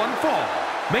one fall,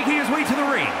 making his way to the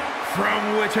ring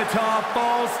from Wichita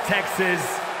Falls, Texas,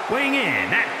 weighing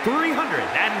in at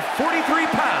 343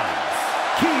 pounds,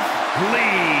 Keith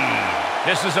Lee.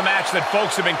 This is a match that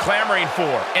folks have been clamoring for,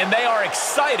 and they are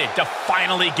excited to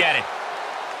finally get it.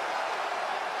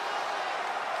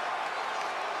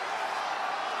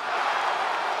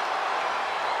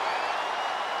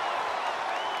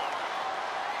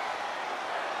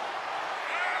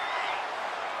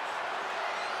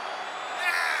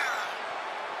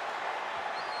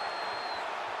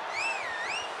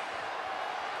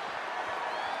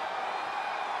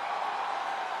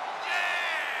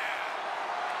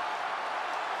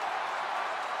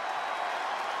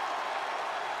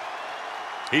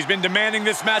 He's been demanding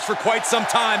this match for quite some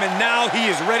time, and now he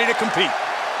is ready to compete.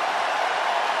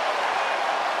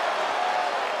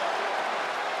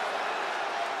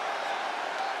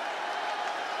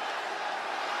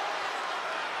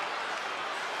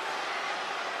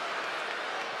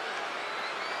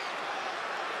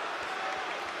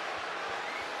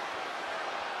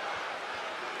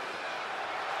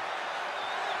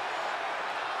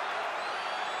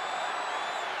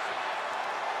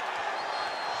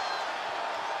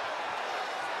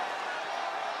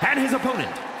 And his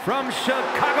opponent from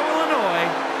Chicago, Illinois,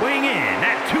 weighing in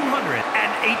at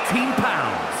 218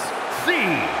 pounds,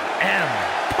 CM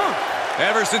Punk.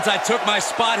 Ever since I took my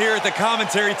spot here at the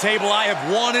commentary table, I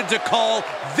have wanted to call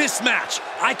this match.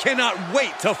 I cannot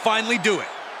wait to finally do it.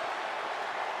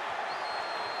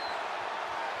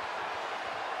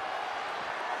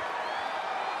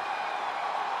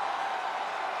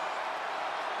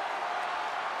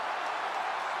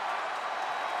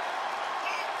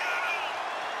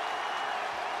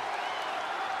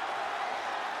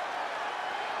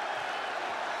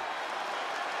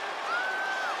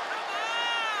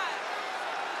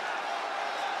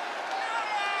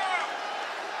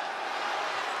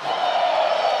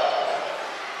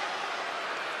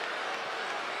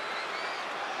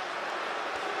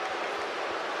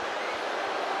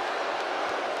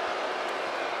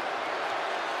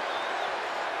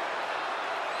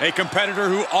 A competitor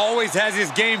who always has his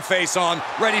game face on,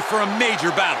 ready for a major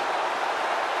battle.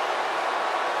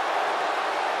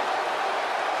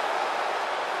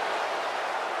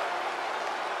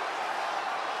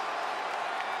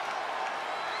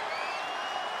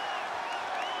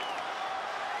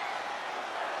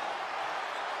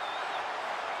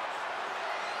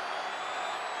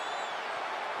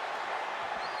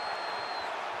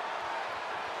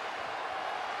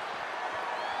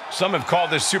 Some have called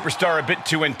this superstar a bit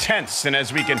too intense, and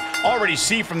as we can already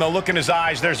see from the look in his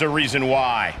eyes, there's a reason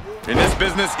why. In this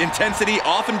business, intensity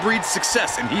often breeds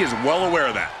success, and he is well aware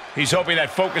of that. He's hoping that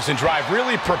focus and drive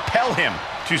really propel him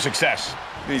to success.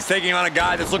 And he's taking on a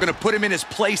guy that's looking to put him in his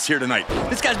place here tonight.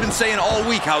 This guy's been saying all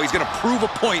week how he's going to prove a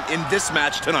point in this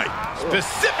match tonight.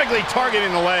 Specifically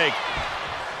targeting the leg.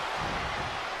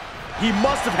 He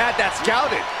must have had that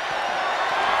scouted.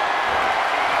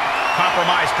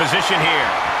 Compromised position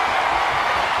here.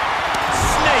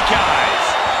 Snake eyes.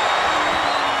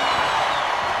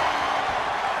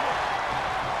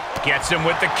 Gets him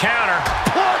with the counter.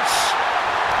 Punch!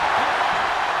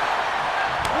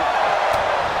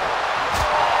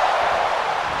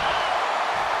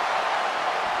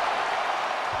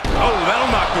 Oh,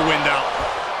 that'll knock the wind out.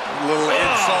 A little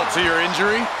insult to your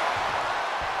injury.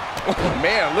 Oh,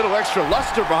 man, a little extra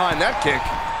luster behind that kick.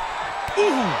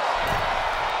 Ooh.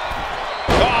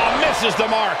 Oh, misses the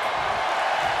mark.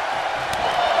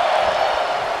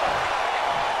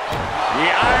 The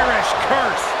Irish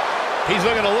curse. He's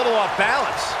looking a little off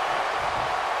balance.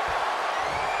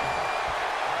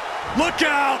 Look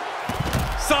out!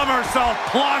 Somersault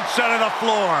plunge onto the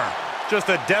floor. Just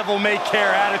a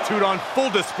devil-may-care attitude on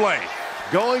full display.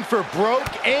 Going for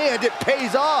broke, and it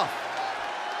pays off.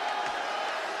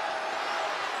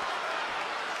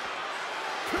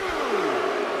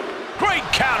 Great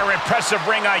counter, impressive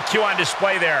ring IQ on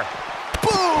display there.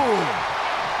 Boom!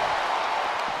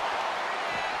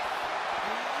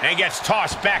 And gets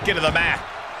tossed back into the mat.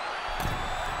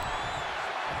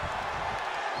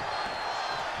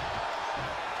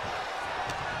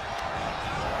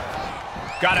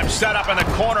 Got him set up in the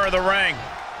corner of the ring.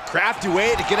 Crafty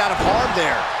way to get out of harm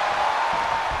there.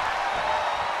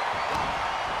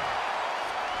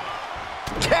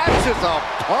 Catches a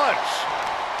punch.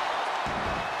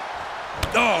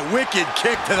 Oh, wicked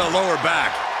kick to the lower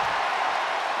back.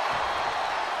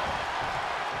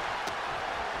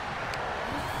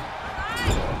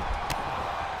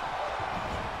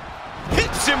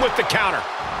 Hits him with the counter.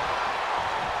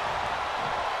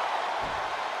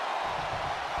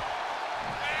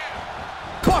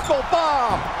 Buckle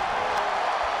bomb.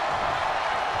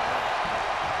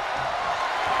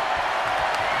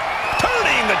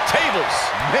 Turning the tables.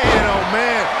 Man, oh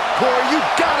man. Corey, you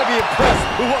gotta be impressed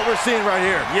with what we're seeing right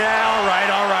here. Yeah, all right,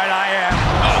 I am.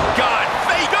 Oh, God.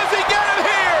 Fate. Does he get him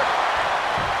here?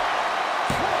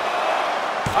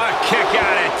 A kick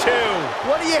out at two.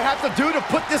 What do you have to do to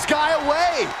put this guy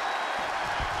away?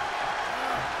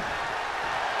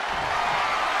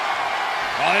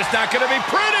 Oh, it's not going to be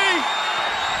pretty.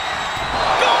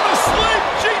 Go to sleep,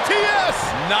 GTS.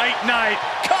 Night.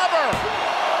 Cover.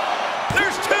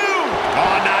 There's two.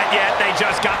 Oh, not yet. They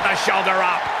just got the shoulder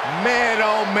up. Man,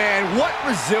 oh man, what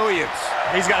resilience.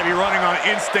 He's got to be running on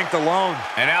instinct alone.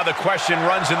 And now the question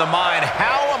runs in the mind,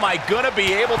 how am I going to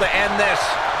be able to end this?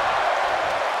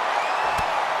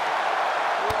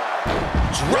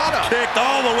 Drop kicked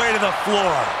all the way to the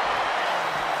floor.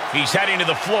 He's heading to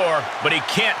the floor, but he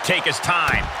can't take his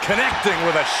time. Connecting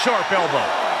with a sharp elbow.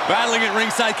 Battling at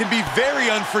ringside can be very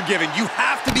unforgiving. You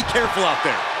have to be careful out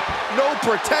there. No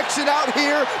protection out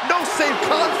here. No safe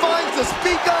confines to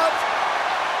speak of.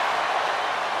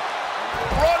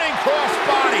 Running cross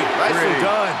body. Nicely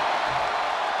done.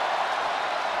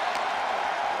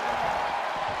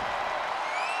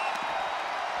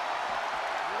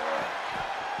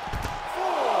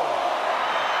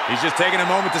 He's just taking a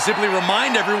moment to simply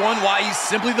remind everyone why he's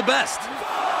simply the best.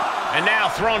 And now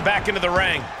thrown back into the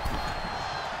ring.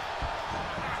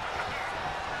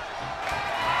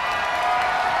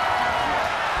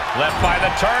 Left by the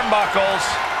turnbuckles.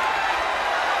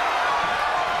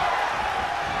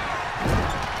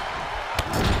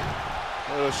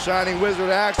 Little shining wizard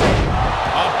action.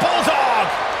 A bulldog.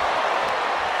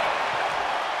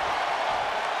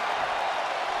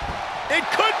 It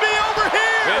could be over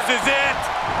here. This is it.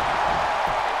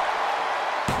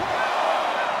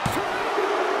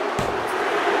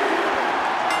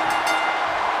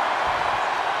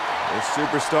 The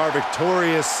superstar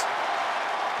victorious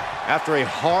after a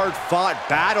hard-fought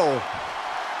battle.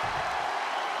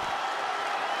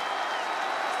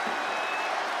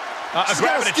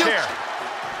 Grabbing a chair.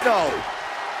 No,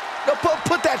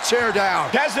 put that chair down.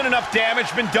 Hasn't enough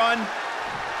damage been done?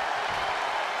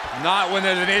 Not when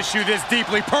there's an issue this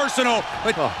deeply personal,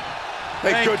 but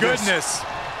thank goodness.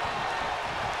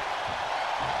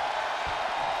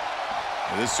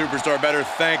 This superstar better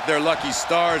thank their lucky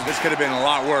stars. This could have been a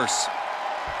lot worse.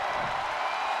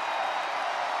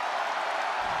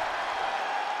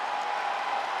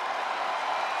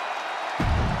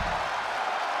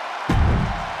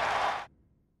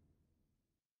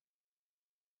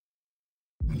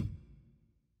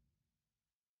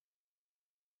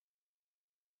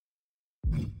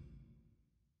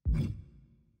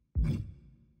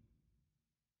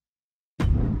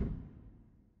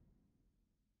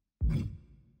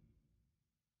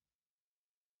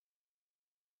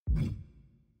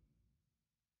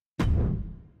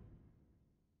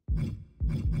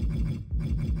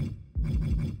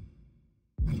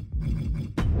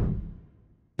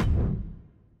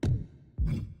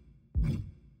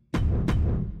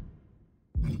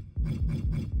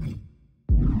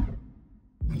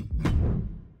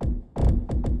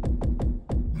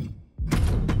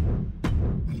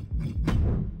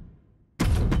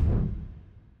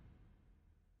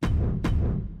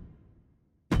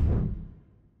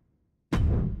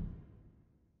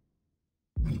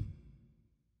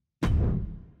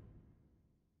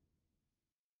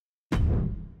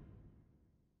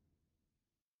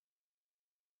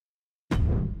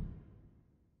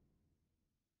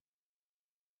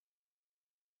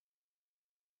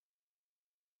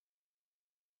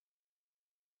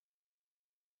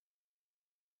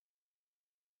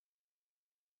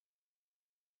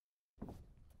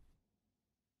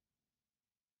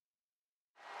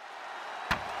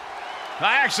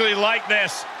 I actually like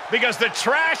this because the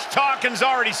trash talking's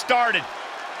already started.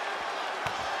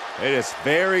 It is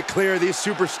very clear these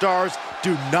superstars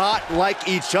do not like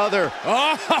each other.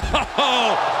 Oh,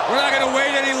 we're not going to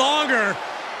wait any longer.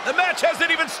 The match hasn't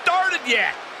even started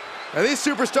yet. And these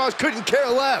superstars couldn't care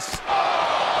less.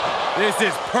 This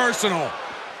is personal.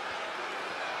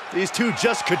 These two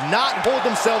just could not hold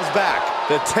themselves back.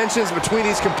 The tensions between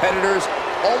these competitors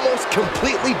almost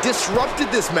completely disrupted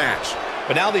this match.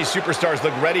 But now these superstars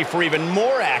look ready for even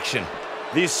more action.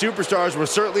 These superstars were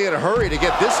certainly in a hurry to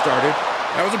get this started.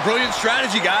 That was a brilliant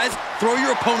strategy, guys. Throw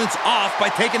your opponents off by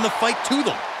taking the fight to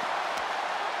them.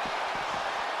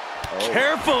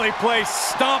 Carefully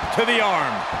placed stomp to the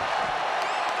arm.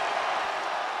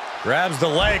 Grabs the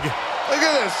leg. Look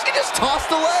at this. He just tossed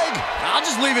the leg. I'll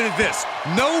just leave it at this.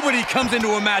 Nobody comes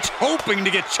into a match hoping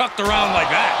to get chucked around like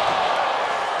that.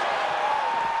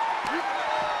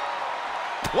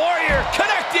 Warrior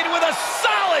connected with a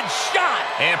solid shot.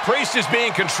 And Priest is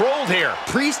being controlled here.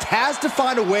 Priest has to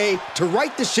find a way to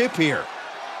right the ship here.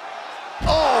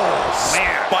 Oh,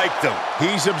 man. Spiked him.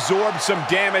 He's absorbed some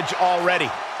damage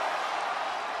already.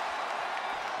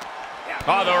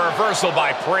 Oh, the reversal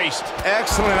by Priest.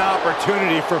 excellent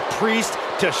opportunity for Priest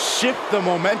to shift the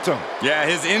momentum. Yeah,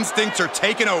 his instincts are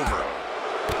taking over.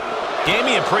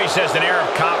 Damian Priest has an air of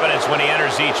confidence when he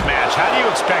enters each match. How do you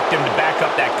expect him to back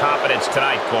up that confidence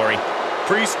tonight, Corey?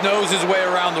 Priest knows his way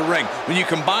around the ring. When you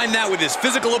combine that with his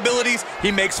physical abilities,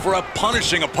 he makes for a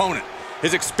punishing opponent.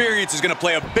 His experience is going to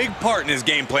play a big part in his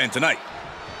game plan tonight.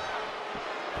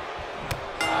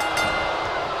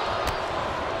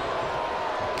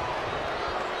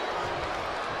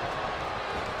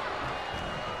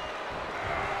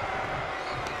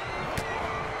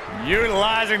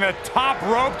 Utilizing the top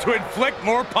rope to inflict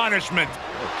more punishment.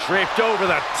 Draped over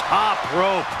the top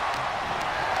rope.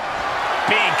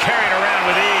 Being carried around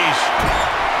with ease.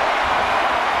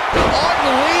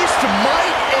 Unleashed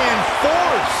might and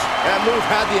force. That move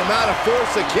had the amount of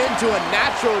force akin to a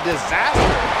natural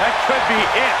disaster. That could be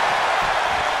it.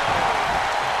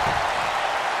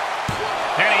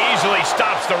 And he easily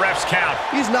stops the ref's count.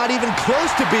 He's not even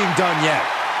close to being done yet.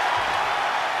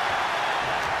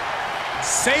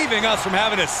 Saving us from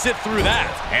having to sit through that.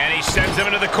 And he sends him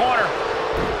into the corner.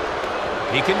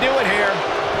 He can do it here.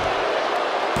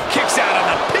 Kicks out on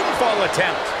the pinfall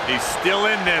attempt. He's still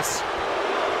in this.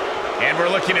 And we're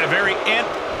looking at a very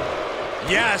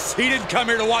Yes, he didn't come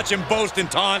here to watch him boast and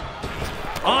taunt.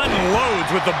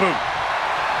 Unloads with the boot.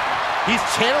 He's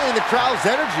channeling the crowd's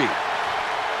energy.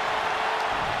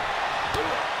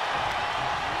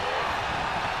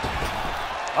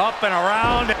 Up and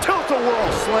around.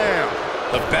 Tilt-a-whirl slam.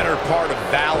 the better part of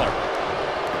valor.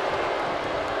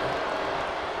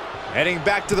 Heading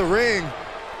back to the ring.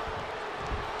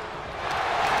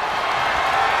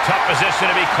 Tough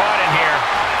position to be caught in here.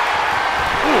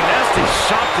 Ooh, nasty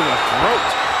shot to the throat.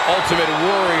 Ultimate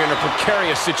Warrior in a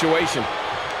precarious situation.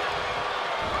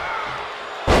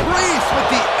 Reese with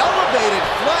the elevated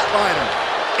flatliner.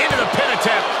 Into the pin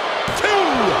attempt. 2!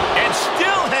 And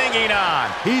still hanging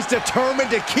on. He's determined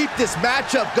to keep this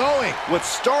matchup going. What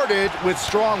started with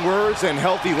strong words and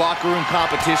healthy locker room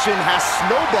competition has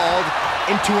snowballed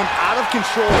into an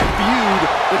out-of-control feud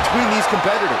between these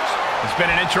competitors. It's been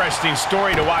an interesting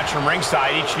story to watch from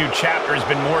ringside. Each new chapter has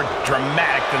been more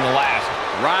dramatic than the last.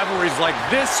 Rivalries like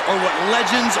this are what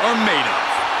legends are made of.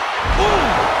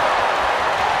 Ooh.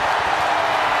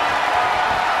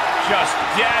 Just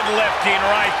deadlifting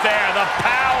right there. The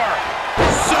power.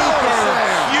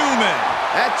 Superhuman.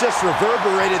 That just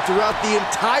reverberated throughout the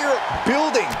entire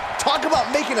building. Talk about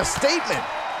making a statement.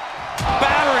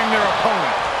 Battering their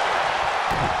opponent.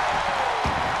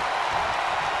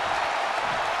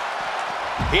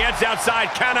 He heads outside.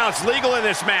 Countouts legal in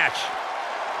this match.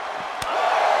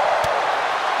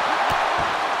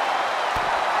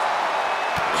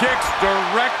 Kicks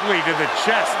directly to the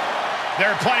chest. There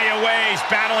are plenty of ways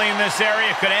battling in this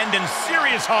area could end in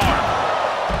serious harm.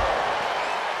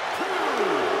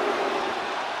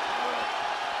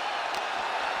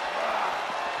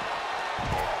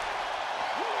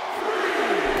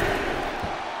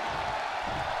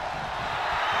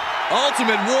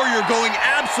 Ultimate Warrior going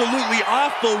absolutely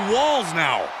off the walls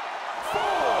now.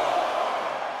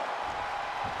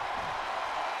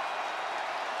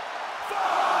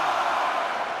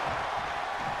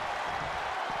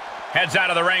 Heads out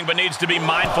of the ring, but needs to be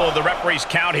mindful of the referee's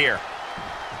count here.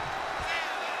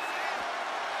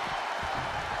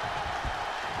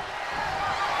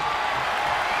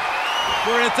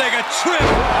 We're going to take a trip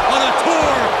on a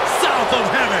tour south of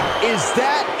heaven. Is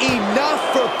that enough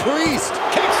for Priest?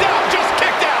 Kicks out, just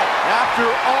kicked out. After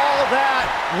all that,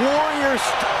 Warriors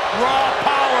Raw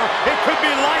power. It could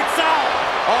be lights out.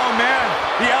 Oh, man.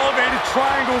 The elevated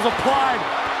triangle is applied.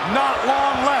 Not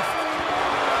long left.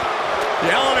 The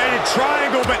elevated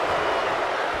triangle, but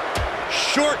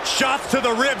short shots to the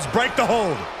ribs break the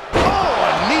hold. Oh,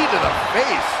 a knee to the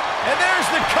face. And there's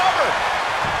the cover.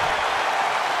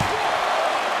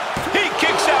 He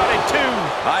kicks out at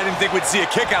 2. I didn't think we'd see a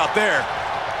kick out there.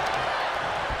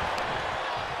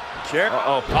 Kick.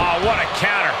 Uh-oh. Oh, what a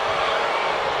counter.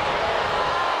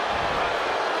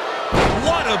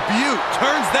 What a beaut.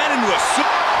 Turns that into a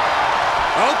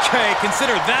Okay,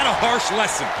 consider that a harsh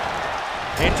lesson.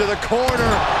 Into the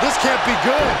corner. This can't be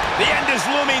good. The end is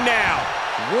looming now.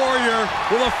 Warrior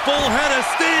with a full head of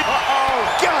steam. Uh-oh.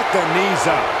 Got the knees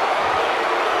up.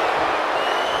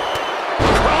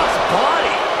 Cross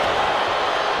body.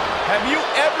 Have you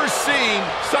ever seen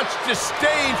such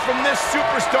disdain from this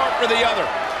superstar for the other?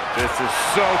 This is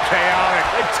so chaotic.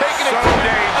 They've taken it So to a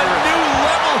dangerous. new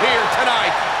level here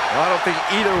tonight. I don't think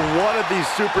either one of these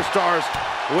superstars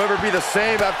will ever be the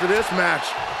same after this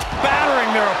match. Battering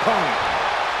their opponent.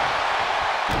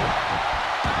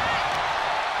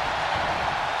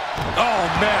 Oh,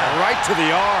 man. Right to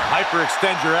the arm.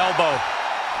 Hyperextend your elbow.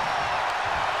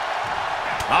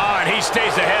 And he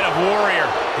stays ahead of Warrior.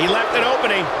 He left an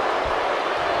opening.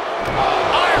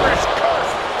 Irish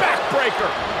curse,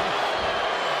 backbreaker.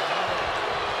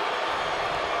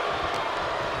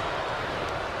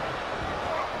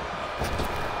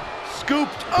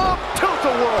 Scooped up,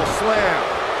 tilt-a-whirl slam.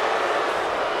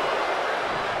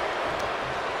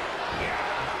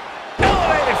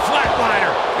 Elevated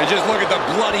flatliner. And just look at the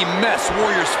bloody mess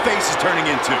Warrior's face is turning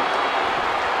into.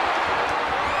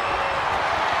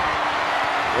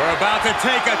 We're about to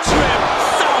take a trip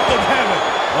south of heaven.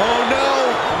 Oh no,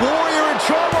 Warrior in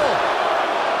trouble.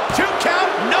 2 count?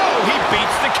 No, he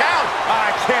beats the count. I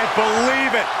can't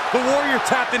believe it. The Warrior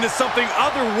tapped into something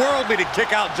otherworldly to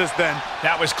kick out just then.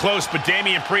 That was close, but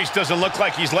Damian Priest doesn't look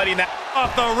like he's letting that...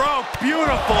 Off the rope,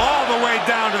 beautiful, all the way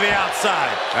down to the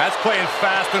outside. That's playing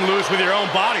fast and loose with your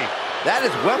own body. That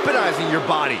is weaponizing your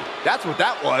body. That's what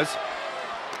that was.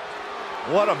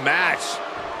 What a match.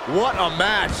 What a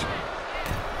match.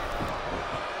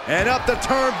 And up the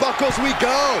turnbuckles we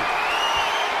go.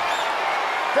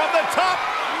 From the top.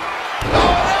 Oh,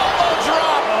 an elbow drop.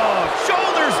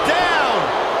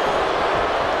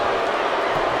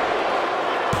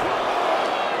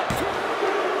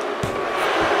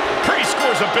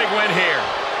 win here.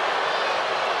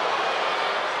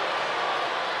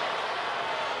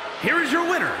 Here is your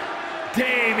winner,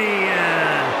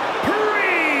 Damian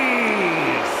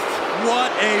Priest.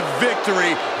 What a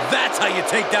victory. That's how you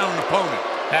take down an opponent.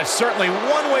 That's certainly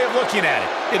one way of looking at it.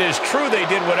 It is true they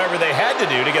did whatever they had to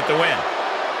do to get the win.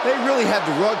 They really had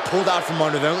the rug pulled out from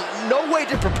under them. No way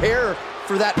to prepare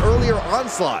for that earlier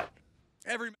onslaught.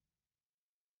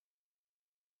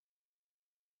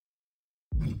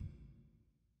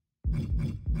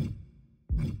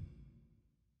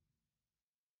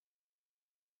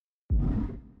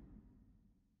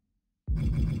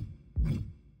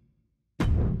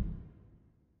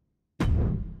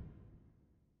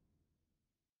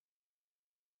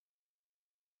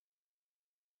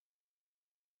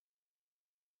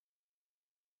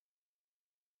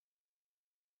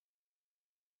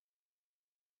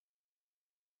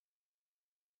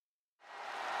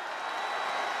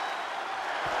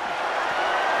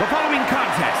 The following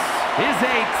contest is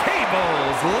a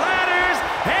tables, ladders,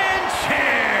 and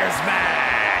chairs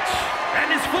match,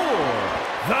 and is for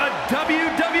the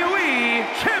WWE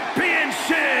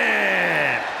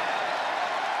Championship.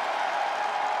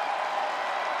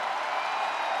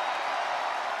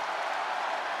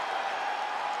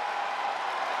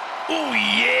 Oh,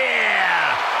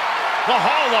 yeah! The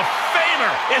Hall of Famer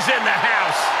is in the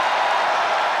house.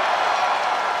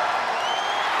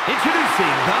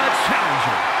 Introducing the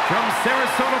challenger from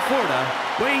Sarasota, Florida,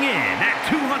 weighing in at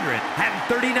 239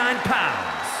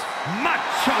 pounds,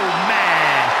 Macho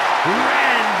Man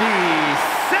Randy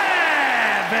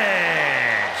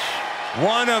Savage.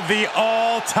 One of the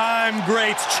all-time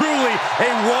greats, truly a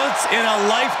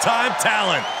once-in-a-lifetime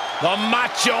talent. The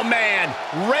Macho Man,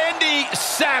 Randy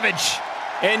Savage.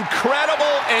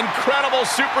 Incredible, incredible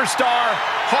superstar,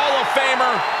 Hall of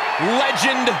Famer,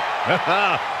 legend.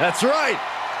 That's right.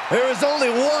 There is only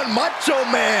one Macho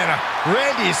Man,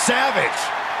 Randy Savage.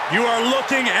 You are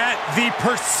looking at the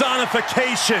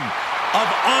personification of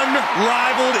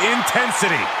unrivaled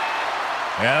intensity.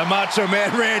 Yeah, Macho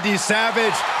Man Randy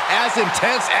Savage, as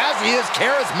intense as he is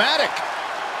charismatic.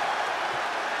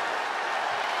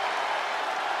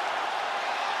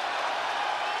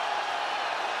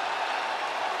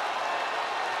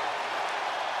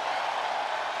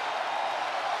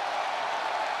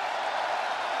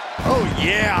 Oh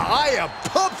yeah, I am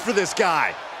pumped for this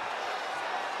guy.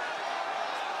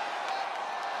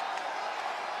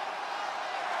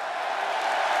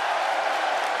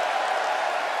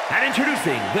 And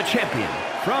introducing the champion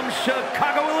from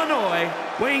Chicago, Illinois,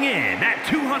 weighing in at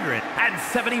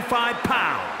 275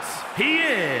 pounds, he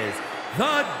is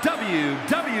the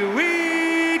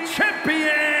WWE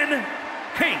Champion,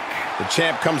 Hank. The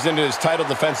champ comes into his title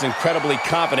defense incredibly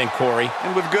confident, Corey.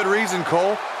 And with good reason,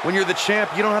 Cole. When you're the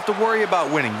champ, you don't have to worry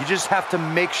about winning. You just have to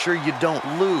make sure you don't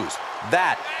lose.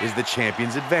 That is the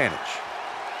champion's advantage.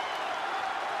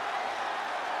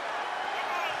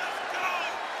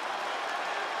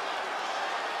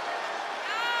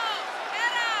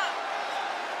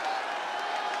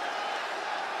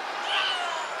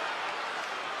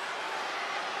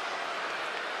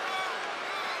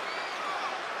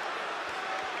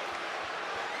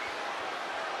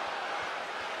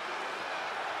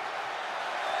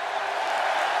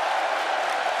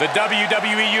 The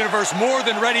WWE Universe more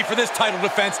than ready for this title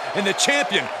defense, and the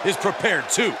champion is prepared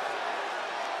too.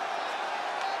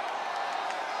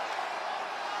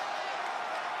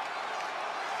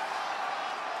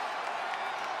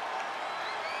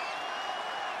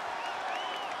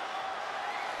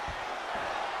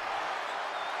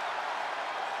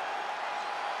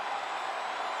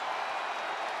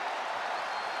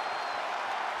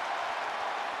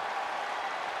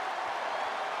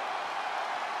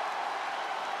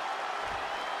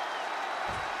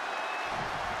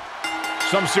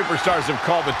 Some superstars have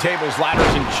called the tables, ladders,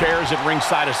 and chairs at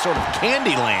ringside a sort of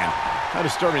candy land. How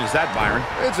disturbing is that, Byron?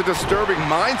 It's a disturbing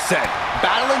mindset.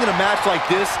 Battling in a match like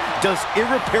this does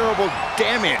irreparable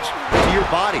damage to your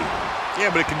body. Yeah,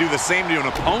 but it can do the same to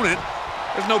an opponent.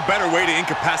 There's no better way to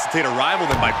incapacitate a rival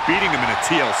than by beating him in a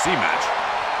TLC match.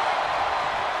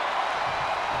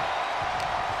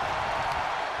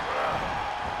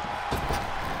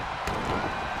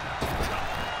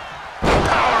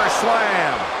 Power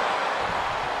slam.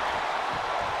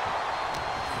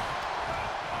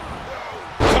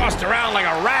 Tossed around like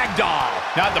a rag doll.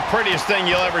 Not the prettiest thing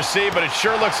you'll ever see, but it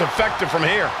sure looks effective from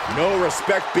here. No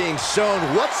respect being shown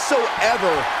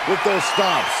whatsoever with those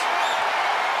stomps.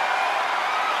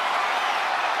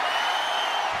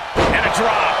 And a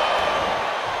drop.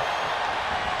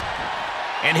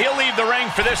 And he'll leave the ring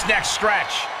for this next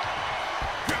stretch.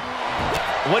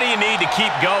 What do you need to keep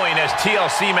going as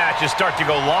TLC matches start to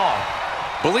go long?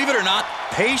 Believe it or not,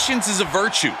 patience is a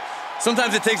virtue.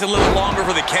 Sometimes it takes a little longer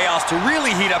for the chaos to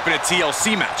really heat up in a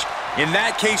TLC match. In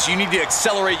that case, you need to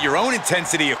accelerate your own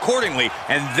intensity accordingly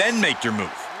and then make your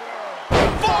move.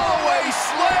 Fallaway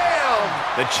slam!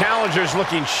 The challenger's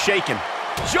looking shaken.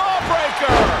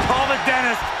 Jawbreaker! Call the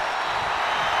dentist.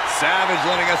 Savage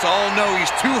letting us all know he's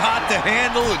too hot to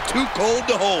handle and too cold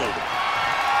to hold.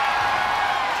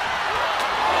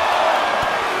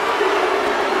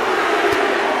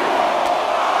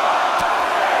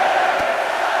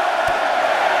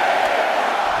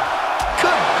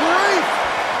 Good grief!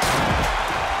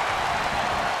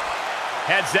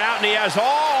 Heads out, and he has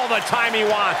all the time he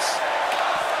wants.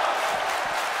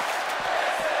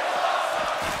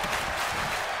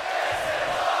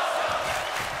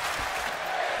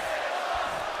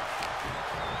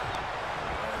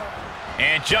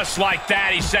 And just like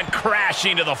that, he's sent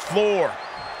crashing to the floor.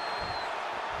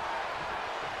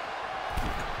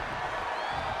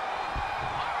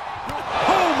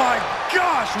 Oh my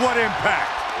gosh, what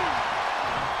impact!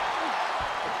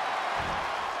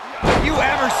 Have you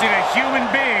ever seen a human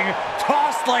being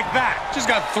tossed like that? Just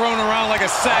got thrown around like a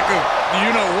sack of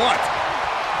you-know-what.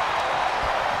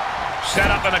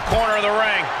 Set up in the corner of the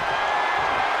ring.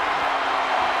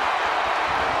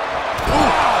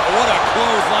 What a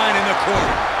clothesline in the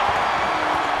corner.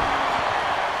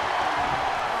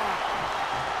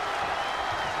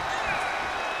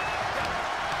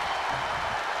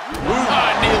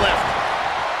 Knee lift.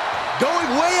 Going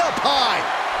way up high.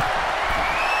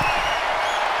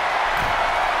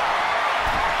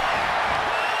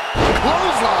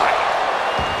 Clothesline.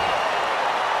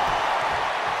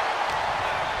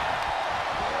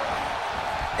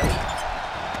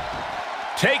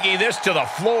 Taking this to the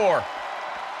floor.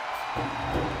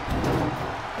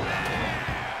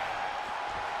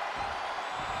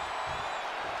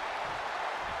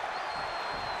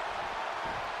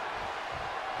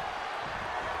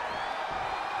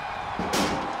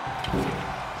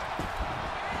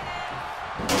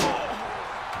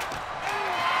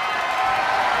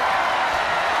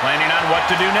 Planning on what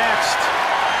to do next.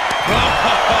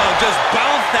 Just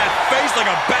bounce that face like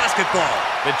a basketball.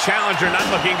 The challenger not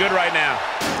looking good right now.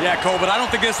 Yeah, Cole, but I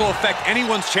don't think this will affect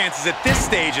anyone's chances at this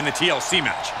stage in the TLC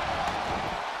match.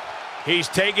 He's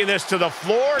taking this to the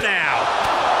floor now.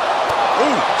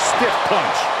 Ooh, stiff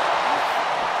punch.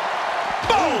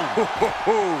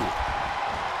 Boom!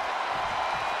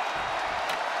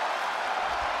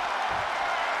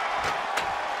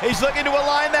 He's looking to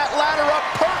align that ladder up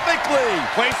perfectly.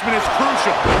 Placement is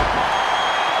crucial.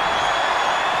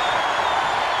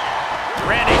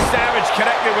 Randy Savage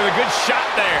connected with a good shot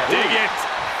there. Dig it.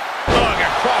 Ugh,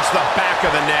 across the back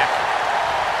of the neck.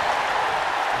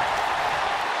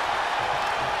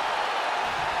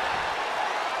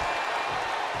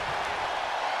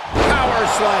 Power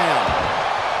slam.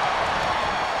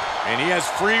 And he has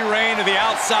free reign to the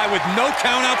outside with no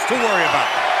countouts to worry about.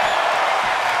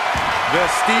 The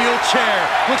steel chair.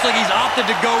 Looks like he's opted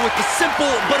to go with the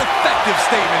simple but effective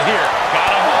statement here.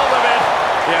 Got a hold of it.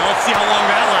 Yeah, let's see how long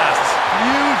that lasts.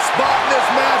 Huge spot in this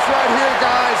match right here,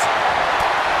 guys.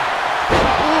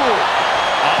 Ooh.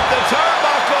 Up the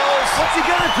turnbuckles. What's he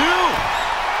gonna do?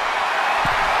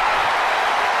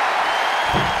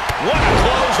 What a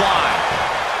clothesline.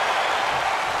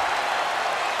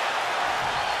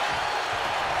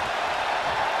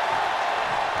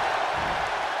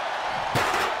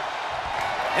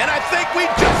 And I think we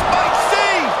just might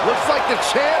see. Looks like the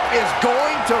champ is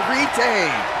going to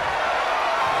retain.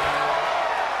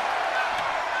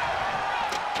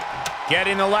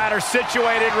 Getting the ladder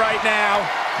situated right now.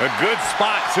 A good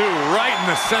spot, too, right in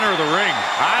the center of the ring.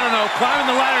 I don't know, climbing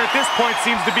the ladder at this point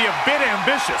seems to be a bit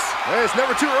ambitious. Hey, it's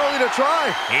never too early to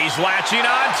try. He's latching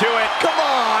onto it. Come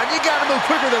on, you gotta move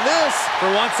quicker than this. For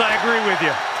once, I agree with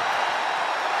you.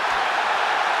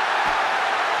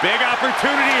 Big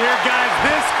opportunity here, guys.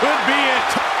 This could be it.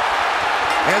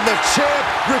 And the champ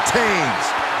retains.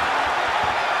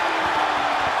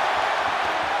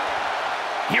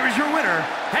 Here is your winner,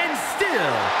 and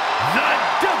still the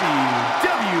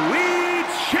WWE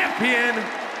Champion,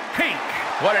 Hank.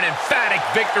 What an emphatic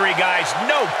victory, guys.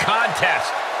 No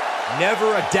contest.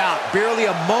 Never a doubt, barely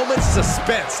a moment's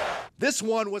suspense. This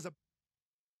one was a...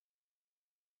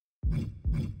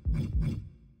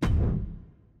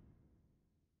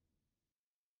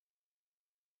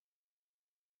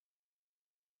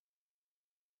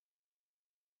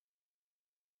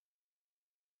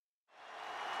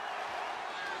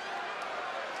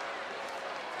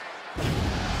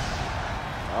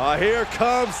 Here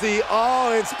comes the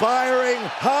awe-inspiring,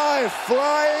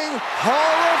 high-flying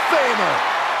Hall of Famer.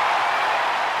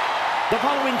 The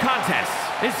following contest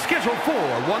is scheduled for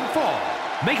one fall.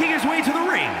 Making his way to the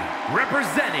ring,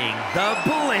 representing the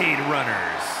Blade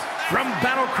Runners. From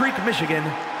Battle Creek, Michigan,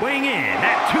 weighing in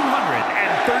at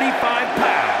 235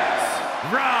 pounds,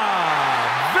 Rob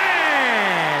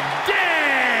Van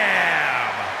Dam!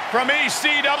 From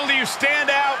ECW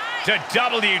standout to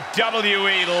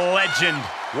WWE legend.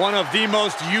 One of the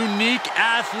most unique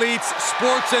athletes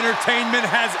sports entertainment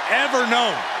has ever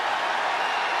known.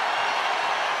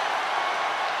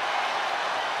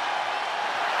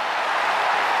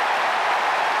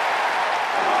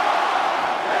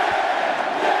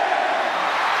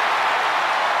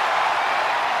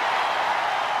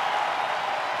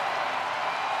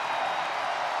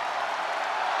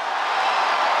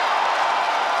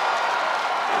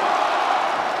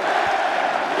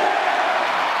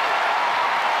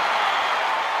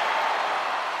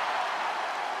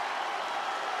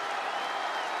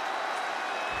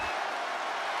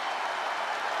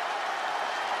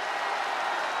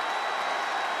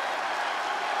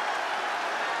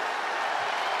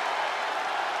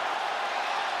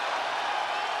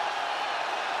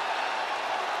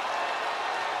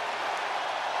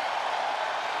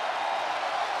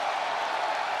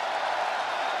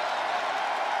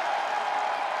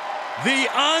 The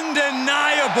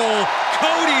undeniable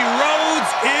Cody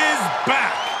Rhodes is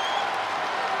back.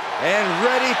 And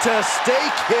ready to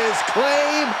stake his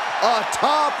claim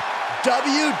atop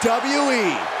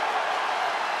WWE.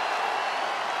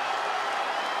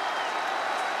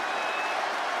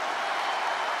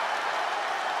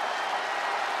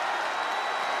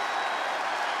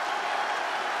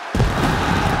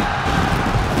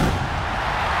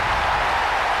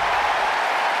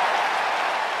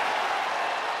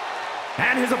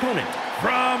 And his opponent,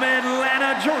 from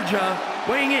Atlanta, Georgia,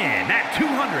 weighing in at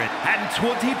 220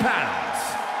 pounds,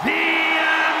 the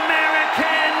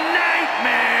American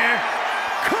Nightmare,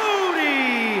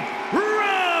 Cody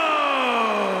Rhodes!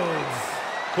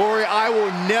 Corey, I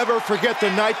will never forget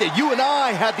the night that you and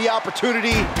I had the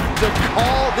opportunity to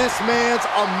call this man's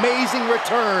amazing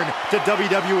return to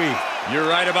WWE. You're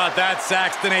right about that,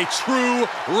 Saxton. A true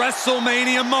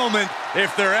WrestleMania moment,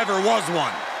 if there ever was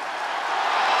one.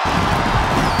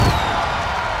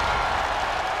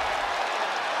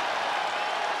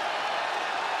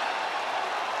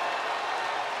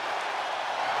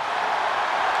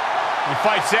 He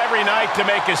fights every night to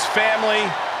make his family,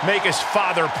 make his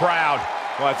father proud.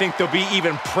 Well, I think they'll be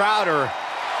even prouder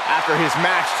after his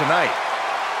match tonight.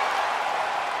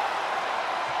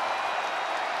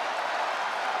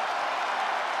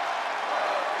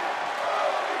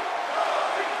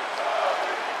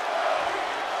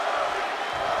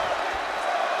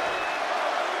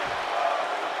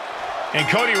 And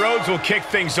Cody Rhodes will kick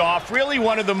things off. Really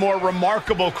one of the more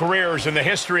remarkable careers in the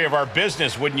history of our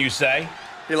business, wouldn't you say?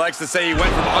 He likes to say he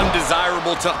went from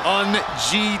undesirable to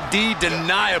un-GD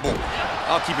deniable.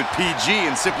 I'll keep it PG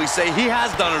and simply say he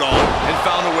has done it all and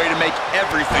found a way to make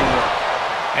everything work.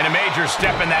 And a major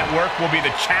step in that work will be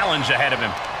the challenge ahead of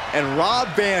him. And Rob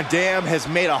Van Dam has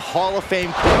made a Hall of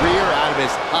Fame career out of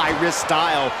his high-risk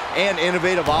style and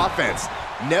innovative offense.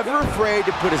 Never afraid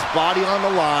to put his body on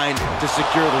the line to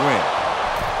secure the win.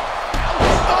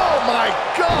 Oh my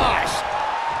gosh!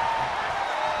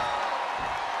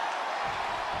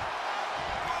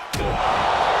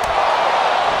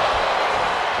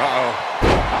 Uh-oh.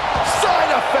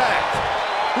 Side effect!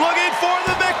 Looking for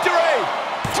the victory!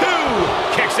 2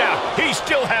 kicks out. He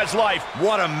still has life.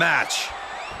 What a match.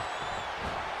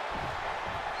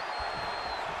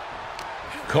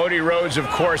 Cody Rhodes, of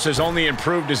course, has only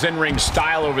improved his in-ring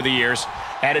style over the years,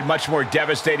 added much more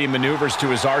devastating maneuvers to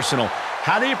his arsenal.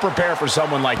 How do you prepare for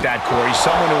someone like that, Corey?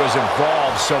 Someone who has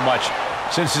evolved so much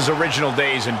since his original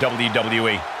days in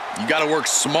WWE. You gotta work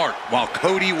smart while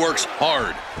Cody works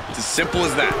hard. It's as simple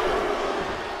as that.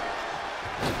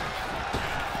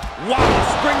 Wow,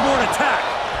 springboard attack.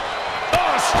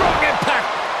 Oh, strong impact.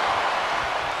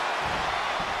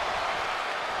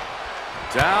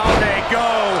 Down they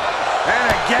go.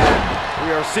 And again,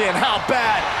 we are seeing how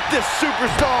bad this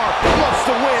superstar wants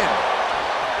to win.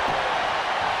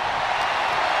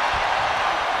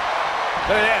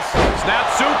 Look at this. Snap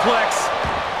suplex.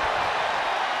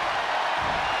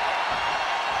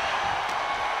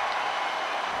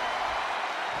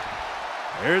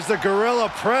 Here's the gorilla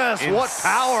press. Insane. What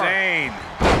power.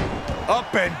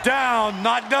 Up and down.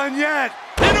 Not done yet.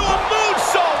 Into a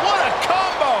moonsault. What a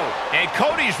combo. And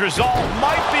Cody's resolve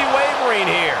might be wavering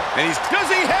here. And does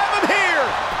he have him here?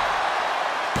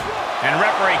 And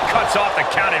referee cuts off the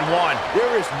count in 1.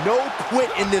 There is no quit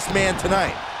in this man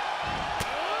tonight.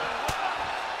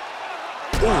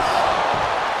 Oof.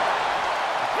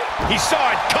 He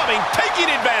saw it coming, taking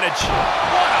advantage.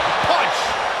 What a punch.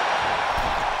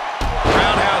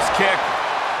 Roundhouse kick.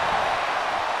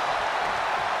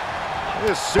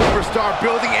 This superstar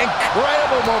building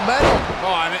incredible momentum.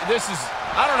 Oh, I mean,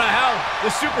 I don't know how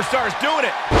the superstar is doing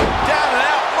it. Down and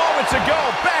out moments ago,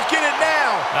 back in it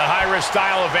now. The high-risk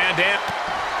style of Van Dam.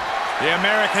 The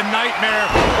American Nightmare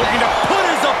looking to put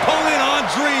his opponent on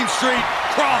Dream Street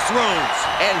Crossroads.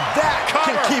 And that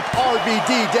can keep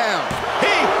RVD down.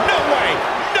 No way,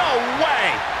 no way.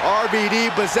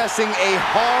 RVD possessing a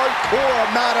hardcore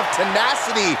amount of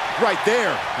tenacity right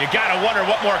there. You gotta wonder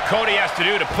what more Cody has to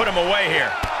do to put him away here.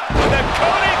 The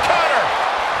Cody cutter.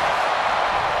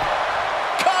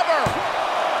 Cover.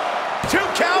 2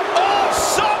 count. Oh,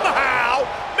 somehow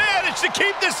managed to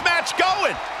keep this match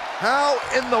going. How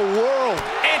in the world?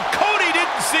 And Cody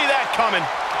didn't see that coming.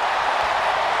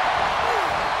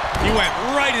 He went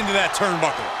right into that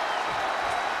turnbuckle.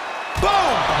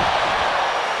 Boom!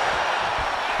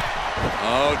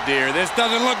 Oh dear, this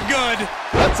doesn't look good.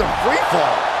 That's a free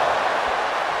fall.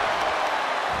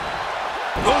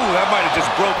 Oh, that might have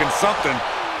just broken something.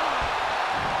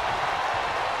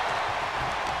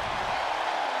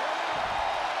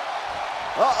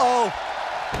 Uh-oh.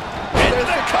 Into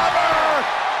the cover!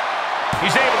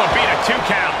 He's able to beat a 2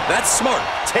 count. That's smart,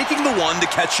 taking the 1 to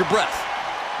catch your breath.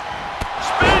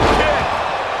 Spin kick!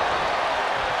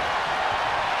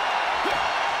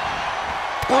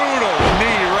 Brutal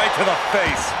knee right to the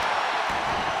face.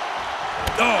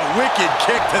 Oh, wicked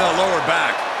kick to the lower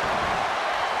back.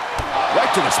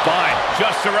 Right to the spine.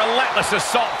 Just a relentless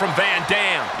assault from Van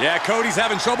Dam. Yeah, Cody's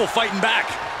having trouble fighting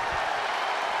back.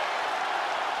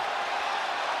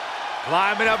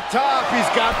 Climbing up top, he's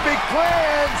got big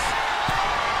plans.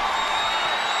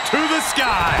 To the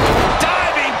sky.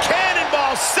 Diving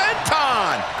cannonball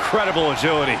senton! Incredible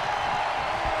agility.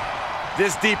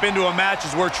 This deep into a match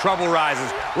is where trouble rises,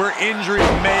 where injuries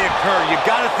may occur. You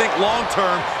gotta think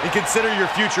long-term and consider your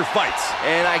future fights.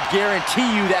 And I guarantee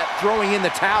you that throwing in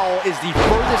the towel is the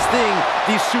furthest thing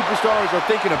these superstars are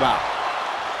thinking about.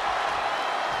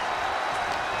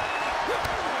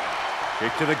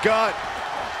 Kick to the gut.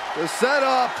 The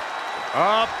setup.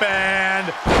 Up and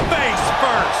face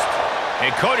first.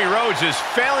 And Cody Rhodes is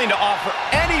failing to offer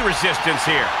any resistance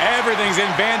here. Everything's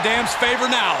in Van Dam's favor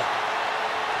now.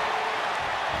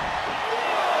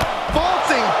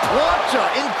 Vaulting plancha,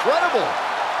 incredible.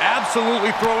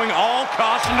 Absolutely throwing all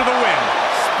caution to the wind.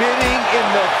 Spitting in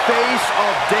the face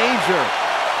of danger.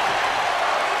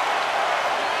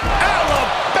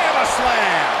 Alabama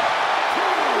slam!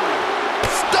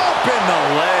 Stomp in the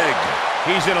leg.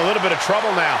 He's in a little bit of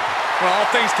trouble now. Well, all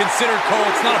things considered, Cole,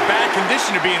 it's not a bad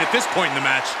condition to be in at this point in the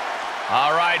match.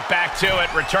 All right, back to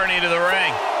it, returning to the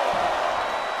ring.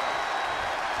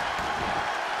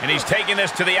 And he's taking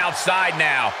this to the outside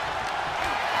now.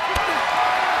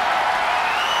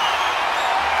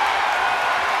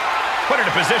 Put it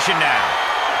in position now.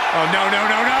 Oh, no, no,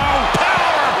 no, no!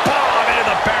 Power bomb into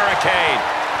the barricade.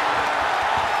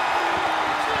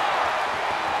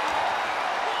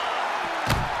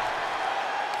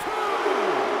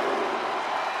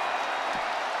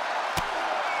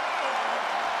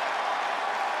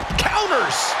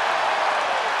 Counters.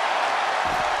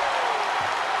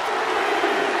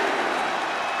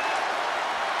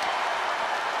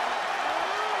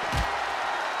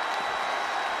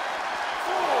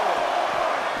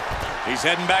 He's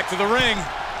heading back to the ring.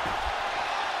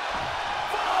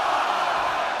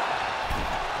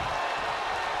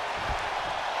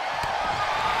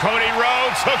 Cody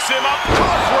Rhodes hooks him up.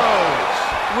 Crossroads.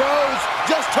 Rhodes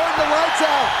just turned the lights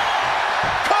out.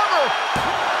 Cover!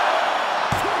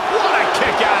 What a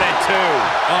kick out at 2.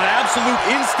 On absolute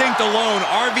instinct alone,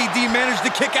 RVD managed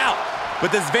to kick out.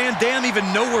 But does Van Dam even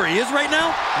know where he is right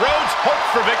now? Rhodes hopes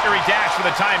for victory dash for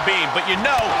the time being, but you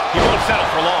know he won't settle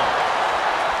for long.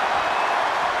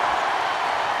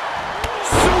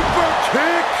 Super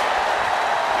kick.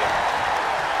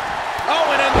 Oh,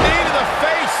 and a knee to the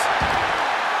face.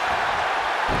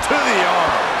 To the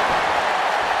arm.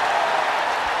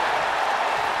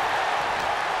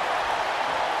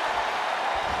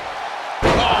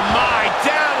 Oh, my,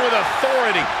 down with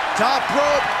authority. Top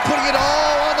rope, putting it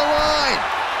all on the line.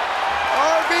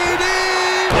 RVD.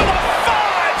 With a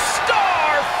 5-star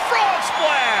frog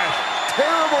splash.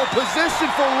 Terrible position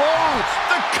for Rhodes.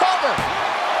 The cover.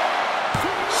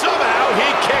 Somehow he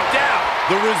kicked out.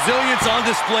 The resilience on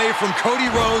display from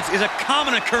Cody Rhodes is a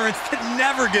common occurrence that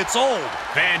never gets old.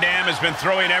 Van Dam has been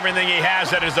throwing everything he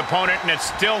has at his opponent, and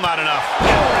it's still not enough. Oh,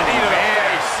 knee to the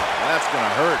face. That's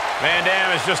gonna hurt. Van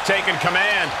Dam has just taken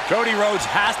command. Cody Rhodes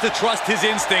has to trust his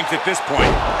instincts at this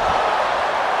point.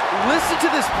 Listen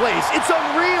to this place. It's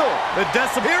unreal.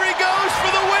 Here he goes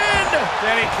for the win.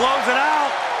 Can he close it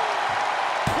out?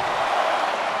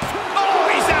 Oh,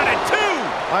 he's out at 2.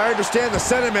 I understand the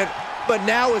sentiment, but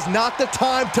now is not the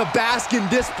time to bask in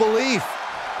disbelief.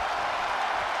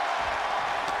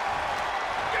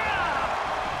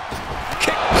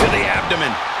 Kick to the abdomen.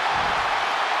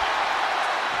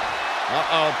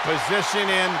 Uh-oh, position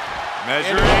in.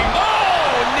 Measuring.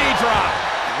 Oh, knee drop.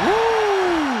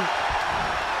 Woo!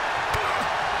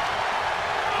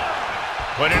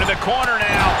 Put into the corner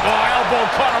now. Oh, elbow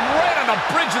caught him right on the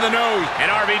bridge of the nose. And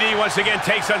RVD once again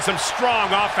takes on some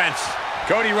strong offense.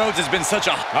 Cody Rhodes has been such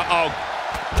a...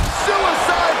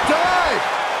 Suicide dive!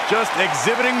 Just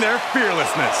exhibiting their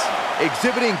fearlessness.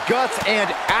 Exhibiting guts and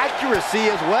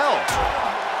accuracy as well.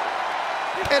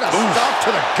 And a stop to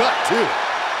the gut, too.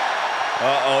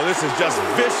 Uh-oh, this is just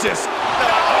vicious.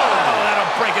 Oh,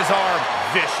 that'll break his arm.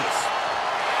 Vicious.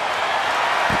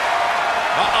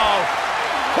 Uh-oh.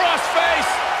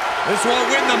 Crossface. This won't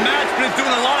win the match, but it's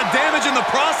doing a lot of damage in the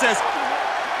process.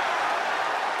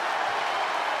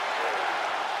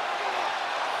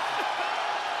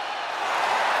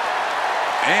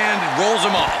 And rolls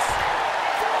him off.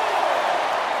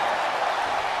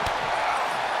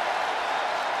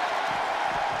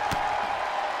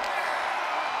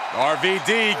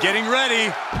 RVD getting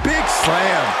ready. Big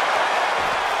slam.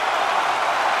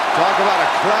 Talk about a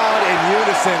crowd in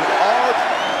unison.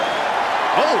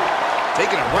 Oh,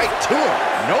 taking it right to him.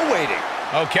 No waiting.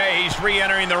 Okay, he's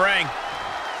re-entering the ring.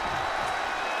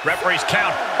 Referee's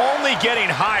count only getting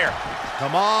higher.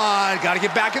 Come on, got to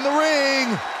get back in the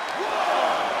ring.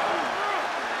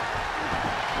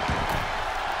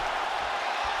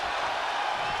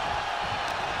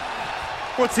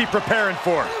 What's he preparing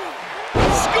for?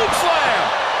 Scoop slam.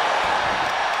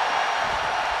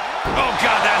 Oh,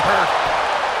 God, that hurt.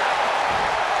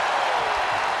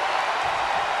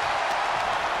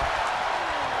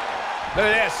 Look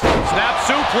at this. Snap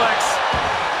suplex.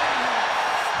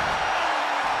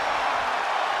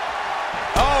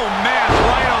 Oh, man,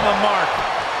 right on the mark.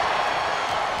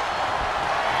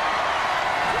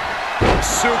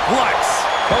 Suplex.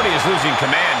 Cody is losing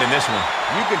command in this one.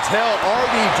 You can tell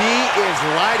RVD is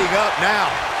lighting up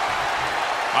now.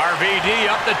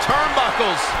 RVD up the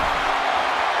turnbuckles.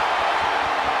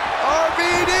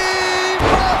 RVD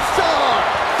Monster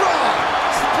Frog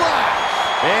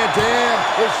Splash. Van Dam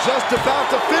is just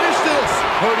about to finish this.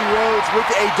 Cody Rhodes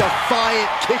with a defiant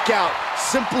kickout,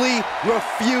 simply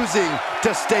refusing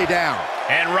to stay down.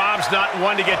 And Rob's not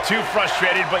one to get too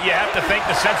frustrated, but you have to think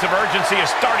the sense of urgency is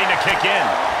starting to kick in.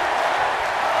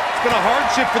 It's been a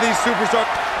hardship for these superstars.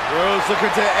 Rhodes looking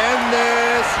to end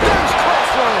this. There's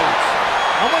Crossroads.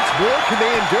 How much more can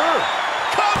they endure?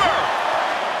 Cover.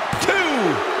 2.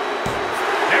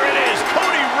 There it is.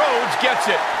 Cody Rhodes gets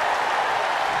it.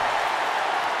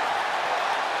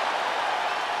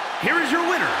 Here is your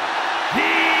winner,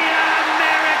 the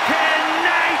American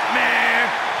Nightmare,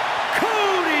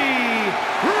 Cody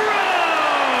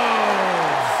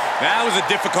Rhodes. That was a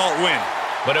difficult win.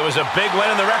 But it was a big win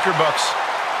in the record books.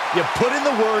 You put in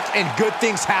the work and good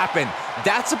things happen.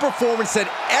 That's a performance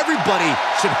that everybody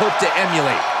should hope to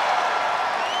emulate.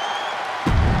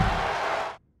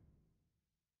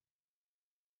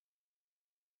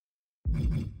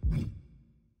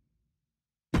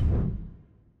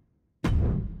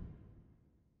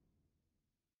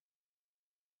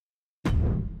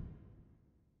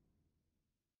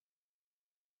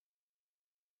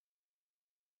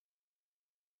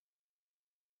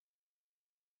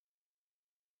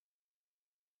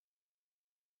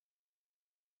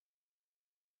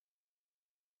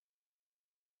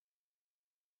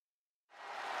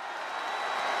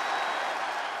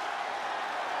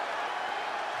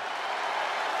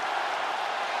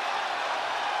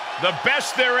 The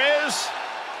best there is,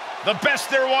 the best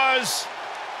there was,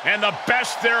 and the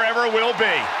best there ever will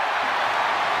be.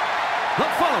 The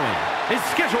following is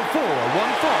scheduled for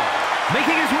one fall.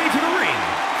 Making his way to the ring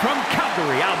from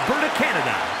Calgary, Alberta,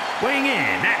 Canada. Weighing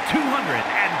in at 235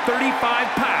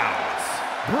 pounds,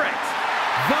 Bret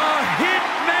the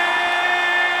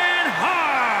Hitman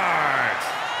Hart.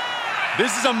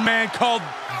 This is a man called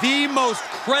the most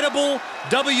credible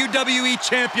WWE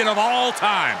champion of all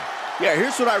time. Yeah,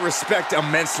 here's what I respect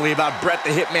immensely about Bret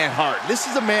the Hitman Hart. This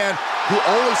is a man who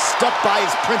always stuck by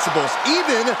his principles,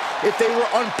 even if they were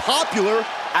unpopular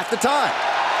at the time.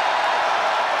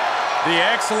 The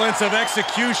excellence of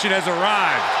execution has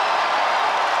arrived.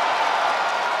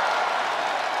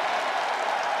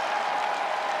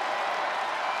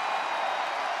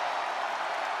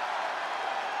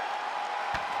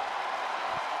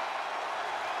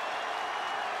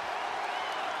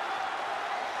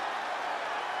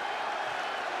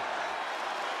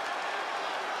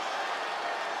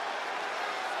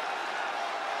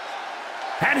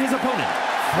 And his opponent,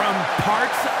 from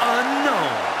parts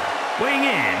unknown, weighing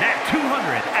in at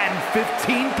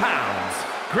 215 pounds,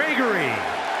 Gregory.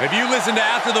 If you listened to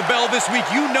After the Bell this week,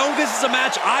 you know this is a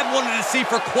match I've wanted to see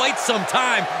for quite some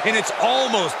time, and it's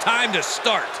almost time to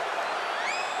start.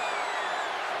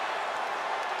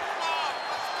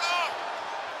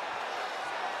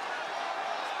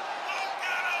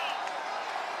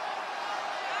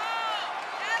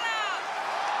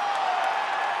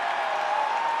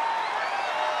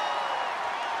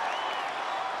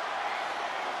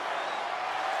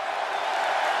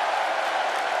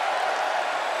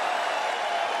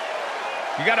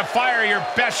 You got to fire your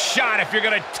best shot if you're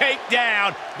going to take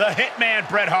down the Hitman,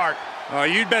 Bret Hart. Oh,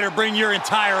 you'd better bring your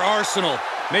entire arsenal.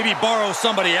 Maybe borrow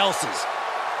somebody else's.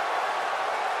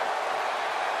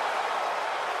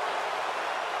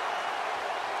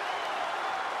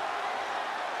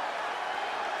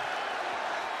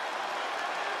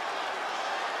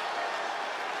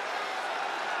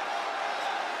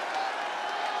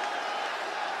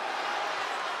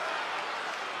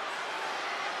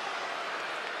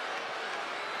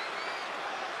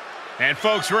 And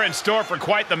folks, we're in store for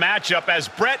quite the matchup as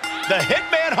Bret the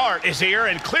Hitman Hart is here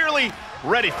and clearly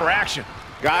ready for action.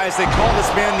 Guys, they call this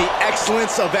man the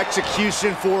excellence of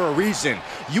execution for a reason.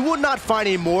 You will not find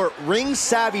a more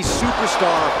ring-savvy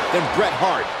superstar than Bret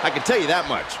Hart. I can tell you that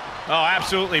much. Oh,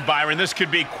 absolutely, Byron. This could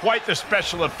be quite the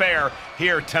special affair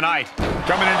here tonight.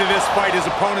 Coming into this fight, his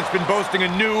opponent's been boasting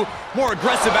a new, more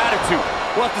aggressive attitude.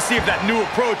 We'll have to see if that new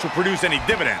approach will produce any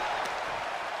dividend.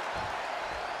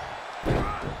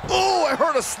 Oh, I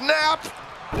heard a snap.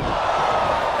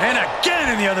 And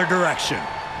again in the other direction.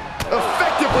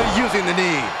 Effectively using the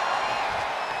knee.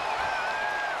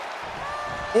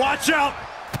 Watch out.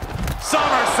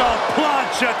 Somersault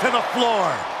plancha to the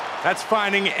floor. That's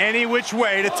finding any which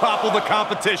way to topple the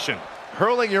competition.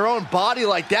 Hurling your own body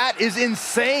like that is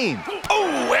insane.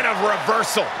 Oh, and a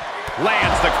reversal.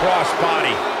 Lands the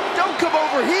crossbody. Don't come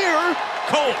over here.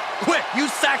 Cole, quick,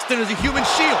 use Saxton as a human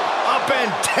shield. Up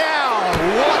and down.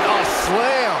 What a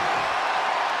slam.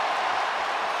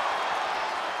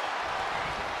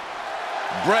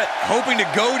 Bret hoping to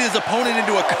goad his opponent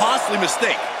into a costly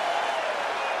mistake.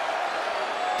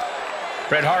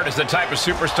 Bret Hart is the type of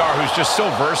superstar who's just so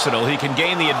versatile. He can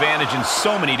gain the advantage in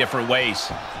so many different ways.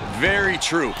 Very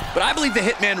true. But I believe the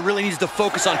Hitman really needs to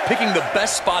focus on picking the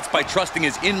best spots by trusting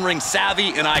his in-ring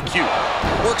savvy and IQ.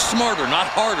 Work smarter, not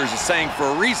harder, is a saying for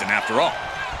a reason, after all.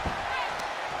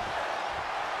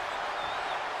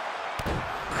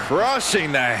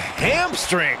 Crushing the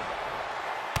hamstring.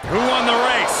 Who won the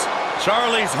race?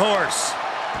 Charlie's horse.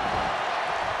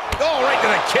 Oh, right to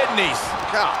the kidneys.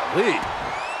 Golly.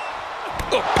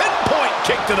 Oh, pinpoint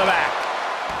kick to the back.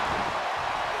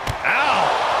 Ow!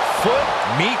 Foot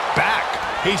meet back.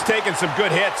 He's taking some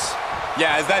good hits.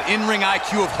 Yeah, is that in-ring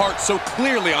IQ of Hart so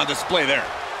clearly on display there?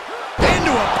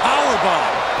 Into a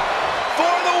powerbomb.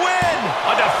 For the win!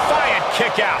 A defiant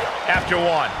kick out after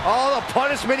one. All the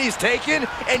punishment he's taken,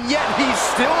 and yet he's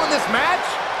still in this match?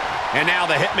 And now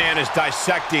the Hitman is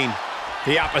dissecting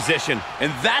the opposition.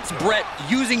 And that's Bret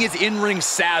using his in-ring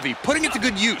savvy, putting it to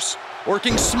good use.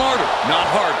 Working smarter, not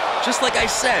harder. Just like I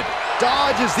said.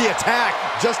 Dodges the attack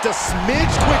just a smidge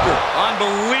quicker.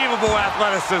 Unbelievable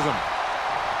athleticism.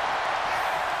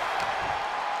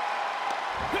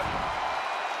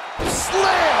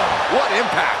 Slam! What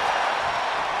impact.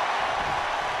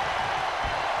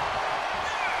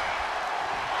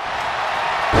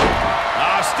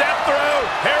 Step through.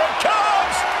 Here it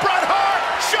comes. Bret Hart,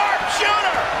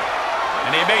 sharpshooter.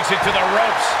 And he makes it to the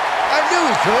ropes. I knew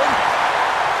he could.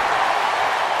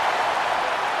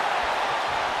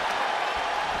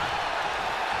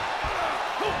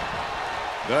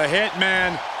 The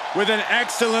Hitman with an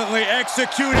excellently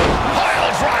executed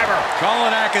Pile driver. call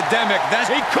an academic.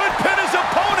 He could pin his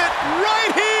opponent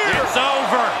right here. It's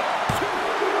over.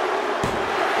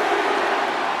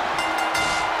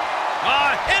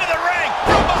 Into the ring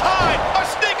from behind. A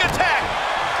sneak attack.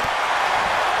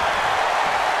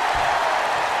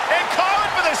 And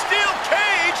calling for the steel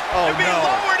cage to be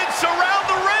lowered and surround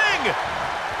the ring.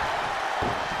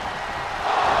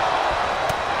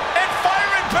 And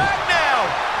firing back now.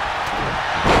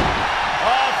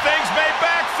 Oh, things may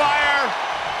backfire.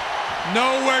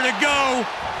 Nowhere to go.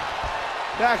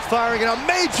 Backfiring in a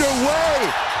major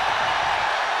way.